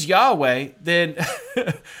just is Yahweh, then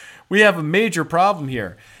we have a major problem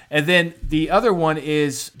here. And then the other one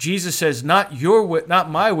is Jesus says, not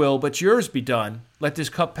my will, but yours be done. Let this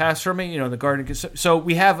cup pass from me, in the garden. So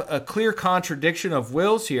we have a clear contradiction of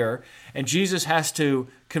wills here, and Jesus has to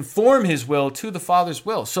conform his will to the Father's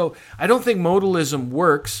will. So I don't think modalism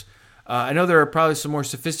works. I know there are probably some more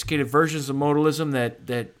sophisticated versions of modalism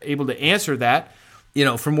that able to answer that.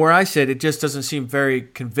 From where I sit, it just doesn't seem very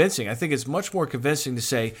convincing. I think it's much more convincing to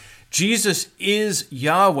say Jesus is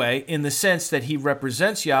Yahweh in the sense that he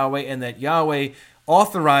represents Yahweh, and that Yahweh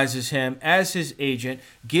authorizes him as his agent,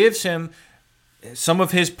 gives him some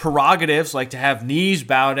of his prerogatives, like to have knees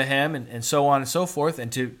bow to him and so on and so forth,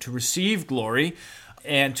 and to receive glory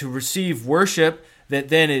and to receive worship that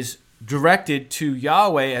then is directed to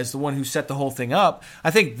Yahweh as the one who set the whole thing up. I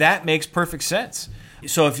think that makes perfect sense.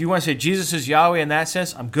 So if you want to say Jesus is Yahweh in that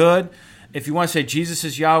sense, I'm good. If you want to say Jesus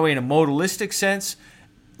is Yahweh in a modalistic sense,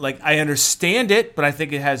 I understand it, but I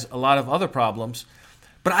think it has a lot of other problems.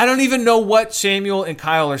 But I don't even know what Samuel and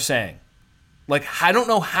Kyle are saying. Like, I don't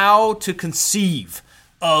know how to conceive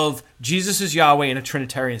of Jesus as Yahweh in a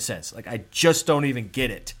Trinitarian sense. Like, I just don't even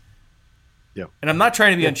get it. Yeah. And I'm not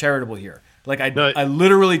trying to be uncharitable here. Like, I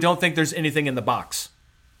literally don't think there's anything in the box.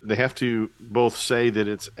 They have to both say that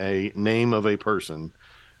it's a name of a person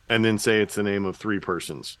and then say it's the name of three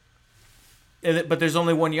persons. But there's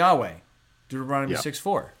only one Yahweh. Deuteronomy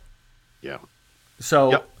 6:4. Yeah.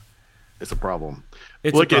 So yep. It's a problem.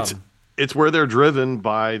 Look, it's where they're driven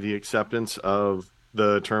by the acceptance of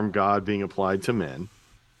the term God being applied to men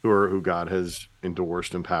who God has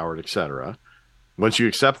endorsed, empowered, etc. Once you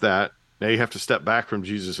accept that, now you have to step back from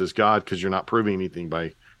Jesus as God because you're not proving anything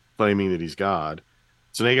by claiming that he's God.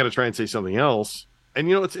 So now you got to try and say something else. And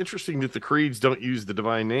it's interesting that the creeds don't use the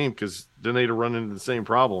divine name because then they'd run into the same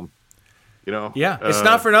problem. Yeah, it's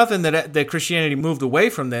not for nothing that Christianity moved away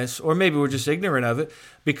from this, or maybe we're just ignorant of it,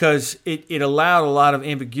 because it allowed a lot of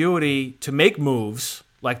ambiguity to make moves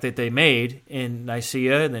like that they made in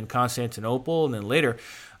Nicaea and then Constantinople and then later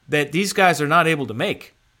that these guys are not able to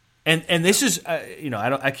make. And this is,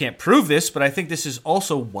 I can't prove this, but I think this is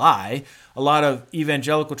also why a lot of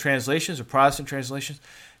evangelical translations or Protestant translations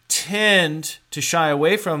tend to shy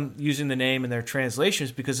away from using the name in their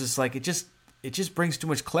translations because it's like it just brings too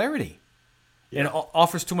much clarity. Yeah. And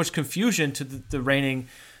offers too much confusion to the reigning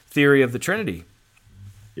theory of the Trinity.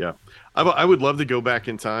 Yeah. I would love to go back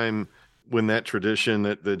in time when that tradition,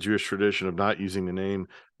 that the Jewish tradition of not using the name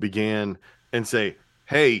began, and say,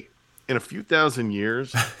 hey, in a few thousand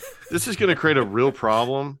years, this is going to create a real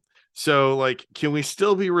problem. So, like, can we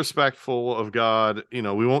still be respectful of God? We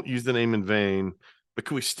won't use the name in vain, but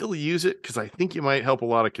can we still use it? Because I think you might help a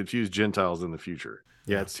lot of confused Gentiles in the future.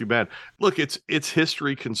 Yeah, it's too bad. Look, it's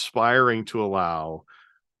history conspiring to allow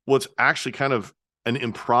what's actually kind of an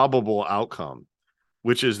improbable outcome,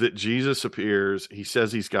 which is that Jesus appears. He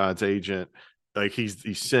says he's God's agent, like he's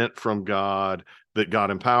sent from God, that God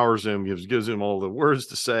empowers him, gives him all the words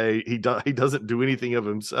to say. He doesn't do anything of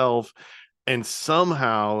himself, and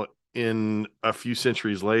somehow in a few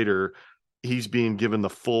centuries later, he's being given the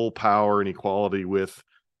full power and equality with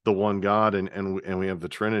the one God, and we have the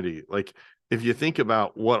Trinity. Like, if you think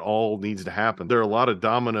about what all needs to happen, there are a lot of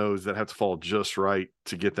dominoes that have to fall just right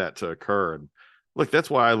to get that to occur. And look, that's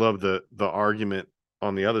why I love the argument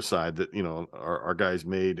on the other side that, our guys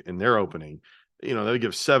made in their opening. They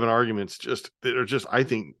give 7 arguments that are just, I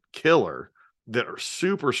think, killer, that are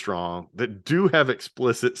super strong, that do have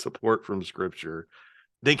explicit support from Scripture.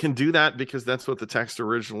 They can do that because that's what the text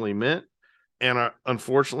originally meant. And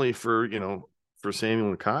unfortunately for Samuel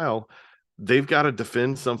and Kyle, they've got to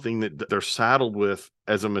defend something that they're saddled with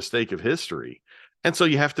as a mistake of history. And so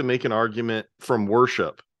you have to make an argument from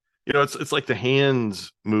worship. It's like the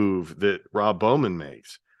hands move that Rob Bowman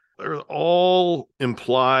makes. They're all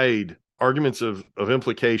implied arguments of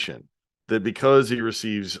implication that because he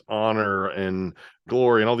receives honor and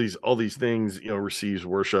glory and all these things, receives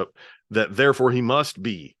worship, that therefore he must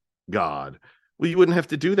be God. Well, you wouldn't have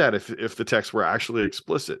to do that if the text were actually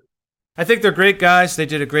explicit. I think they're great guys. They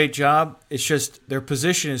did a great job. It's just their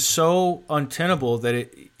position is so untenable that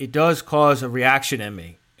it does cause a reaction in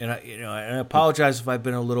me. And I apologize if I've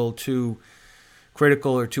been a little too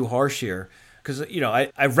critical or too harsh here, because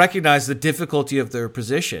I recognize the difficulty of their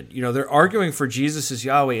position. They're arguing for Jesus as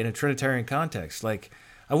Yahweh in a Trinitarian context. Like,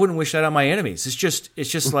 I wouldn't wish that on my enemies. It's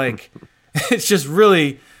just like it's just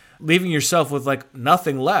really leaving yourself with like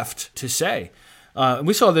nothing left to say. And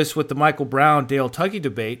we saw this with the Michael Brown Dale Tuggy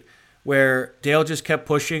debate, where Dale just kept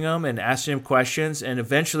pushing him and asking him questions, and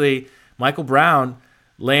eventually Michael Brown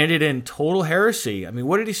landed in total heresy. I mean,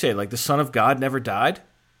 what did he say? Like, the Son of God never died?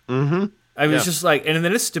 Mm-hmm. I mean, It's just like, and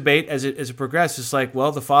in this debate, as it progressed, it's like,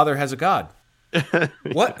 well, the Father has a God.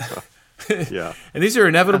 What? Yeah. And these are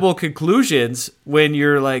inevitable conclusions when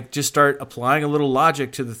you're like, just start applying a little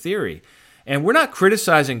logic to the theory. And we're not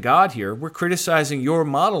criticizing God here. We're criticizing your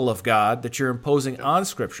model of God that you're imposing on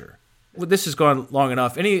Scripture. Well, this has gone long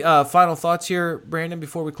enough. Any final thoughts here, Brandon,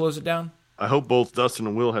 before we close it down? I hope both Dustin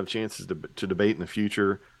and Will have chances to debate in the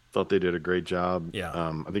future. Thought they did a great job. Yeah.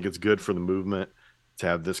 I think it's good for the movement to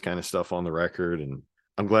have this kind of stuff on the record, and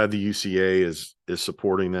I'm glad the UCA is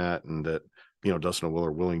supporting that, and that Dustin and Will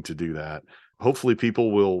are willing to do that. Hopefully,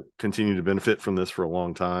 people will continue to benefit from this for a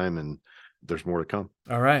long time, and there's more to come.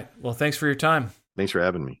 All right. Well, thanks for your time. Thanks for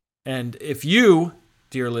having me. And if you,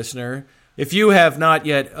 dear listener, if you have not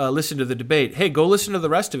yet listened to the debate, hey, go listen to the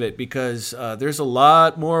rest of it, because there's a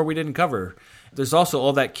lot more we didn't cover. There's also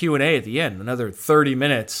all that Q&A at the end, another 30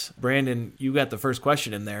 minutes. Brandon, you got the first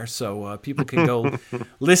question in there, so people can go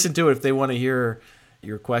listen to it if they want to hear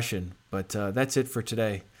your question. But that's it for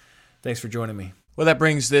today. Thanks for joining me. Well, that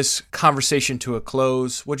brings this conversation to a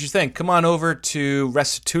close. What'd you think? Come on over to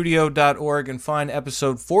restitutio.org and find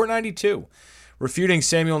episode 492, Refuting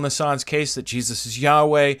Samuel Nesan's case that Jesus is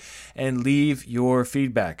Yahweh, and leave your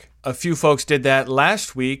feedback. A few folks did that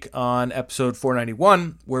last week on episode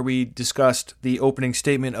 491, where we discussed the opening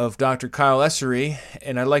statement of Dr. Kyle Essery,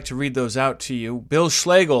 and I'd like to read those out to you. Bill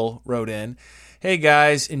Schlegel wrote in, "Hey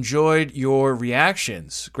guys, enjoyed your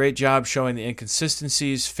reactions. Great job showing the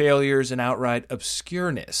inconsistencies, failures, and outright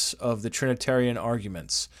obscureness of the Trinitarian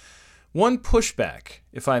arguments. One pushback,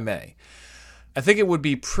 if I may. I think it would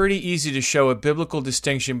be pretty easy to show a biblical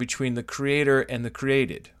distinction between the Creator and the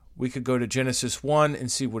created. We could go to Genesis 1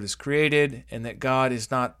 and see what is created, and that God is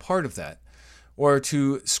not part of that. Or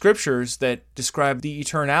to scriptures that describe the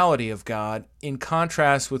eternality of God in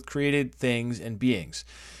contrast with created things and beings.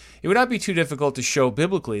 It would not be too difficult to show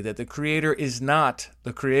biblically that the Creator is not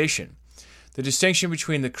the creation. The distinction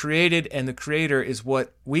between the created and the Creator is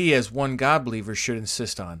what we as one God believers should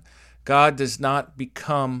insist on. God does not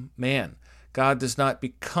become man. God does not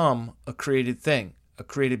become a created thing, a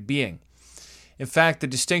created being. In fact, the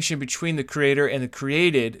distinction between the Creator and the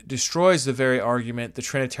created destroys the very argument the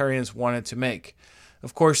Trinitarians wanted to make.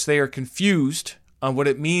 Of course, they are confused on what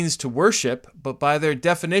it means to worship, but by their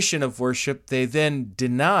definition of worship, they then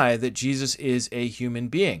deny that Jesus is a human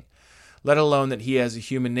being, let alone that he has a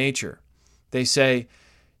human nature. They say,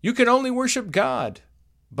 you can only worship God.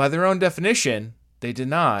 By their own definition, they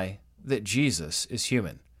deny that Jesus is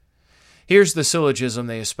human. Here's the syllogism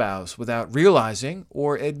they espouse without realizing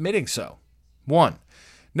or admitting so. 1.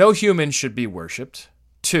 No human should be worshipped.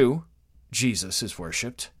 2. Jesus is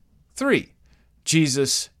worshipped. 3.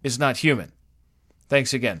 Jesus is not human.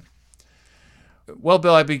 Thanks again. Well,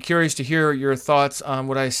 Bill, I'd be curious to hear your thoughts on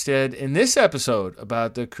what I said in this episode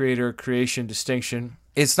about the creator-creation distinction.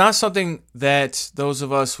 It's not something that those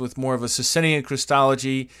of us with more of a Socinian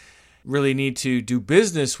Christology really need to do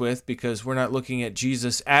business with, because we're not looking at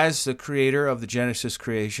Jesus as the creator of the Genesis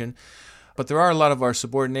creation. But there are a lot of our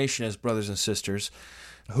subordinationist brothers and sisters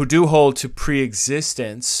who do hold to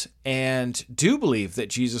pre-existence and do believe that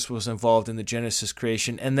Jesus was involved in the Genesis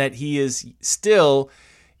creation, and that he is still,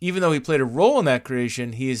 even though he played a role in that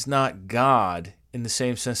creation, he is not God in the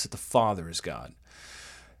same sense that the Father is God.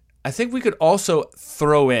 I think we could also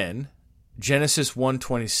throw in Genesis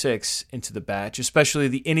 1:26 into the batch, especially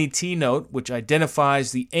the NET note, which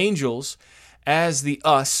identifies the angels as the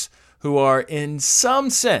us who are in some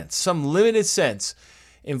sense, some limited sense,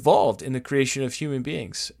 involved in the creation of human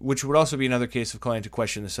beings, which would also be another case of calling into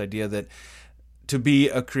question this idea that to be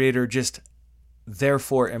a creator just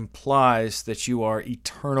therefore implies that you are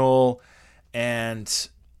eternal and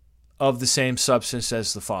of the same substance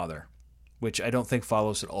as the Father, which I don't think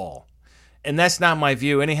follows at all. And that's not my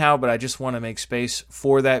view anyhow, but I just want to make space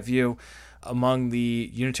for that view among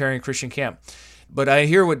the Unitarian Christian camp. But I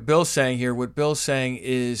hear what Bill's saying here. What Bill's saying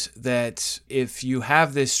is that if you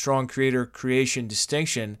have this strong creator-creation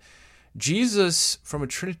distinction, Jesus, from a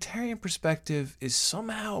Trinitarian perspective, is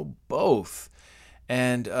somehow both.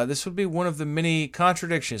 And this would be one of the many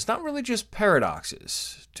contradictions, not really just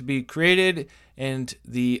paradoxes. To be created and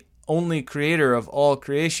the only creator of all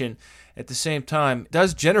creation at the same time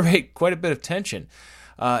does generate quite a bit of tension.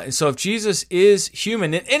 And so if Jesus is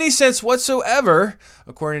human in any sense whatsoever,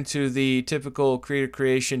 according to the typical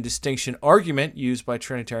creator-creation distinction argument used by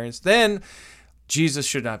Trinitarians, then Jesus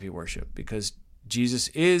should not be worshipped, because Jesus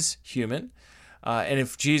is human. And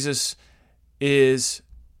if Jesus is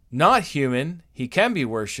not human, he can be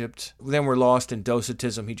worshipped. Then we're lost in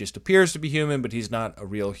docetism. He just appears to be human, but he's not a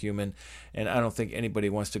real human. And I don't think anybody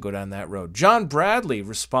wants to go down that road. John Bradley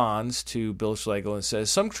responds to Bill Schlegel and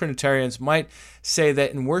says, some Trinitarians might say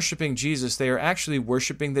that in worshiping Jesus, they are actually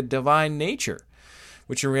worshiping the divine nature,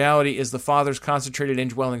 which in reality is the Father's concentrated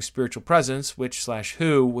indwelling spiritual presence,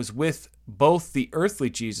 who was with both the earthly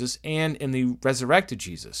Jesus and in the resurrected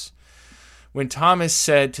Jesus. When Thomas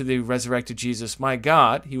said to the resurrected Jesus, my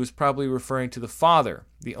God, he was probably referring to the Father,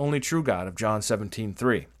 the only true God of John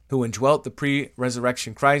 17:3, who indwelt the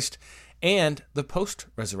pre-resurrection Christ and the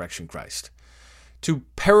post-resurrection Christ. To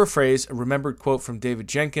paraphrase a remembered quote from David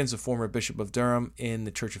Jenkins, a former Bishop of Durham in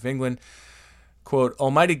the Church of England, quote,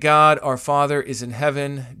 Almighty God, our Father, is in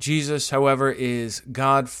heaven. Jesus, however, is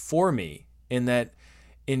God for me, in that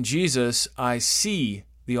in Jesus I see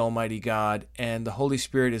the Almighty God, and the Holy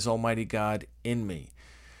Spirit is Almighty God in me.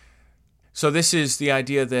 So this is the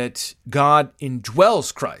idea that God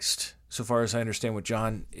indwells Christ, so far as I understand what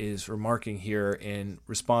John is remarking here in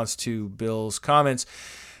response to Bill's comments.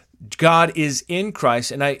 God is in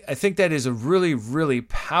Christ. And I think that is a really, really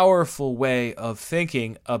powerful way of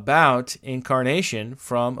thinking about incarnation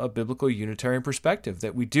from a biblical Unitarian perspective,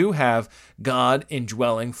 that we do have God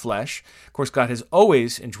indwelling flesh. Of course, God has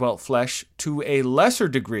always indwelt flesh to a lesser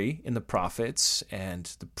degree in the prophets and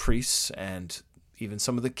the priests and even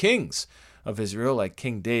some of the kings of Israel, like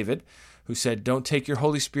King David, who said, "Don't take your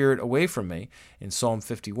Holy Spirit away from me," in Psalm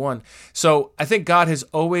 51. So I think God has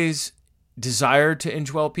always desired to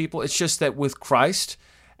indwell people. It's just that with Christ,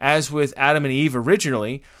 as with Adam and Eve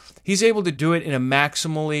originally, he's able to do it in a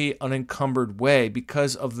maximally unencumbered way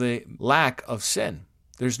because of the lack of sin.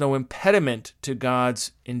 There's no impediment to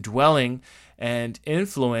God's indwelling and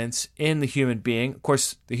influence in the human being. Of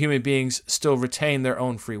course, the human beings still retain their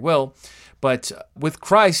own free will, but with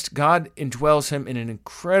Christ, God indwells him in an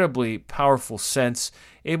incredibly powerful sense,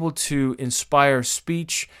 able to inspire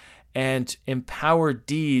speech and empower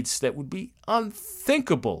deeds that would be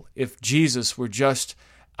unthinkable if Jesus were just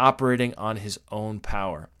operating on his own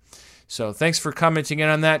power. So thanks for commenting in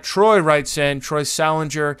on that. Troy writes in, Troy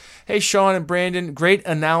Salinger, "Hey, Sean and Brandon, great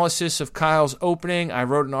analysis of Kyle's opening. I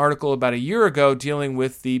wrote an article about a year ago dealing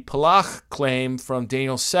with the Palach claim from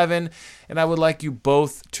Daniel 7, and I would like you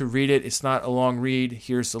both to read it. It's not a long read.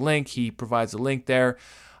 Here's the link." He provides a link there.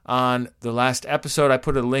 On the last episode, I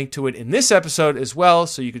put a link to it in this episode as well,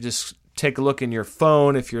 so you could just take a look in your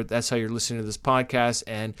phone if that's how you're listening to this podcast,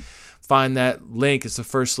 and find that link. It's the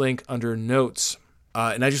first link under notes.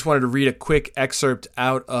 And I just wanted to read a quick excerpt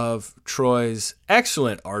out of Troy's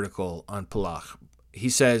excellent article on Palach. He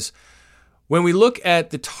says, "When we look at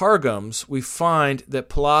the Targums, we find that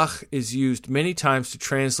Palach is used many times to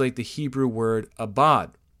translate the Hebrew word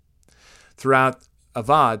avad throughout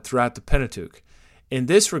the Pentateuch. In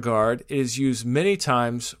this regard, it is used many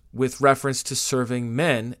times with reference to serving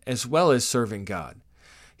men as well as serving God.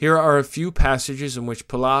 Here are a few passages in which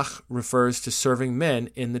Palach refers to serving men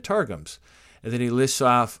in the Targums." And then he lists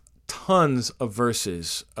off tons of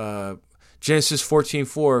verses. Genesis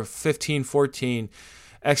 14:4, 15:14,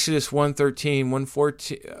 Exodus 1:13,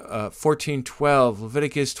 14:12,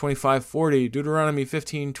 Leviticus 25:40, Deuteronomy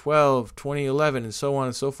 15:12, 20:11, and so on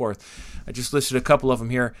and so forth. I just listed a couple of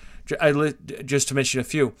them here, just to mention a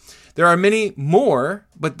few. There are many more,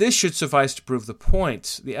 but this should suffice to prove the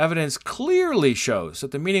point. The evidence clearly shows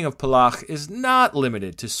that the meaning of Palach is not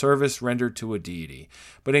limited to service rendered to a deity,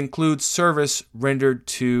 but includes service rendered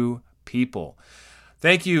to people.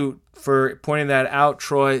 Thank you for pointing that out,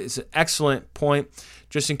 Troy. It's an excellent point.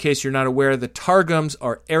 Just in case you're not aware, the Targums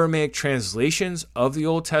are Aramaic translations of the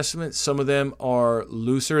Old Testament. Some of them are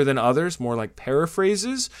looser than others, more like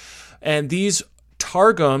paraphrases. And these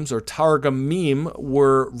Targums or Targumim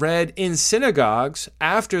were read in synagogues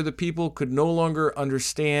after the people could no longer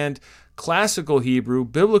understand classical Hebrew,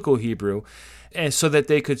 biblical Hebrew, and so that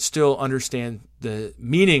they could still understand the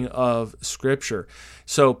meaning of Scripture.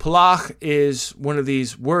 So Palach is one of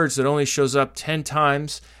these words that only shows up 10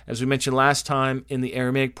 times, as we mentioned last time, in the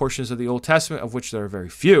Aramaic portions of the Old Testament, of which there are very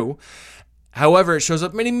few. However, it shows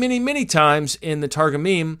up many, many, many times in the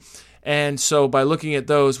Targumim. And so by looking at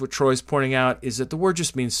those, what Troy's pointing out is that the word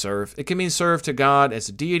just means serve. It can mean serve to God as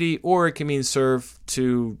a deity, or it can mean serve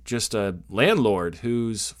to just a landlord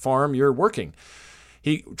whose farm you're working.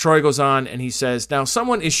 Troy goes on and he says, "Now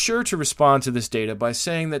someone is sure to respond to this data by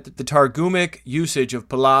saying that the Targumic usage of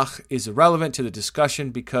Palach is irrelevant to the discussion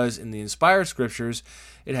because in the inspired scriptures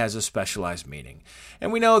it has a specialized meaning.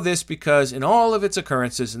 And we know this because in all of its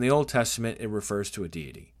occurrences in the Old Testament it refers to a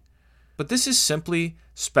deity. But this is simply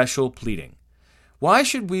special pleading. Why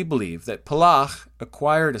should we believe that Palach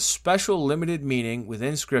acquired a special limited meaning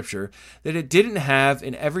within Scripture that it didn't have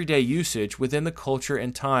in everyday usage within the culture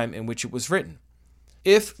and time in which it was written?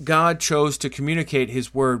 If God chose to communicate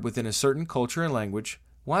his word within a certain culture and language,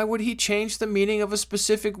 why would he change the meaning of a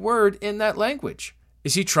specific word in that language?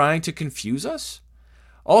 Is he trying to confuse us?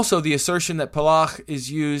 Also, the assertion that Palach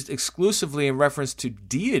is used exclusively in reference to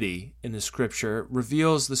deity in the Scripture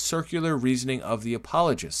reveals the circular reasoning of the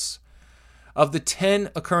apologists. Of the 10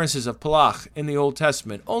 occurrences of Palach in the Old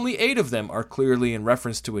Testament, only 8 of them are clearly in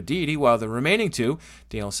reference to a deity, while the remaining 2,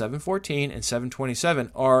 Daniel 7:14 and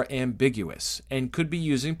 7:27, are ambiguous and could be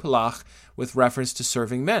using Palach with reference to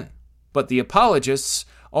serving men. But the apologists,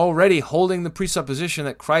 already holding the presupposition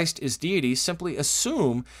that Christ is deity, simply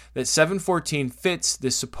assume that 7:14 fits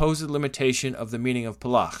this supposed limitation of the meaning of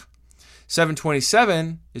Palach.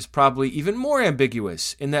 7:27 is probably even more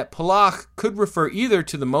ambiguous in that Palach could refer either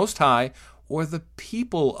to the Most High or the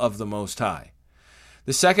people of the Most High.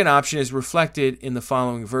 The second option is reflected in the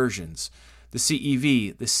following versions. the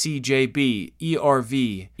CEV, the CJB,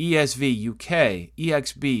 ERV, ESV, UK,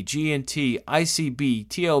 EXB, GNT, ICB,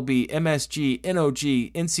 TLB, MSG,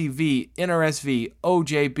 NOG, NCV, NRSV,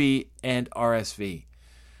 OJB, and RSV.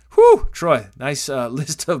 Whew, Troy, nice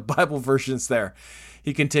list of Bible versions there.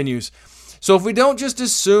 He continues, so if we don't just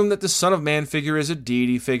assume that the Son of Man figure is a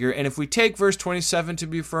deity figure, and if we take verse 27 to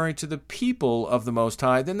be referring to the people of the Most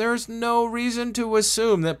High, then there is no reason to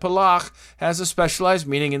assume that Palach has a specialized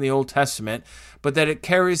meaning in the Old Testament, but that it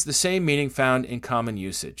carries the same meaning found in common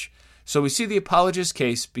usage. So we see the apologist's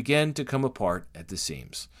case begin to come apart at the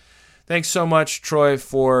seams. Thanks so much, Troy,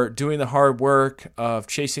 for doing the hard work of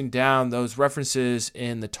chasing down those references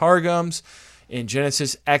in the Targums, in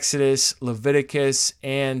Genesis, Exodus, Leviticus,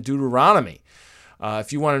 and Deuteronomy.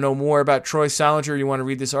 If you want to know more about Troy Salinger, you want to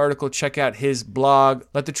read this article, check out his blog,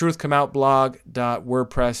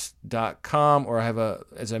 letthetruthcomeoutblog.wordpress.com, or I have,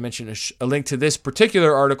 as I mentioned, a link to this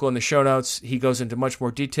particular article in the show notes. He goes into much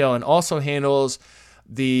more detail and also handles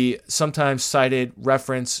the sometimes cited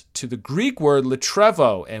reference to the Greek word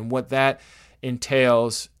latrevo and what that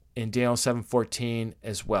entails in Daniel 7:14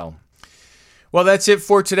 as well. Well, that's it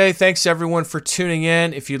for today. Thanks, everyone, for tuning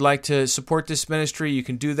in. If you'd like to support this ministry, you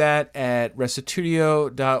can do that at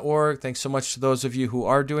restitutio.org. Thanks so much to those of you who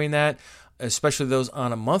are doing that, especially those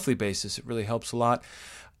on a monthly basis. It really helps a lot.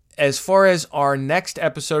 As far as our next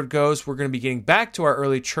episode goes, we're going to be getting back to our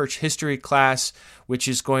early church history class, which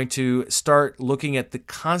is going to start looking at the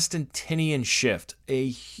Constantinian shift, a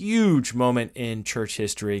huge moment in church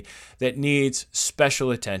history that needs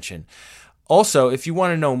special attention. Also, if you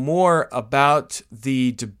want to know more about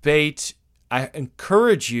the debate, I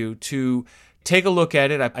encourage you to take a look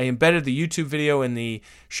at it. I embedded the YouTube video in the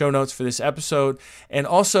show notes for this episode. And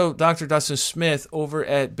also, Dr. Dustin Smith over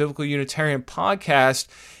at Biblical Unitarian Podcast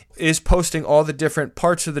is posting all the different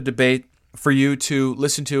parts of the debate for you to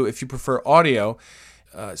listen to if you prefer audio.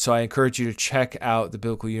 So I encourage you to check out the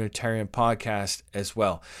Biblical Unitarian Podcast as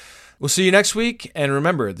well. We'll see you next week. And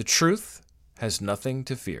remember, the truth has nothing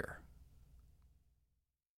to fear.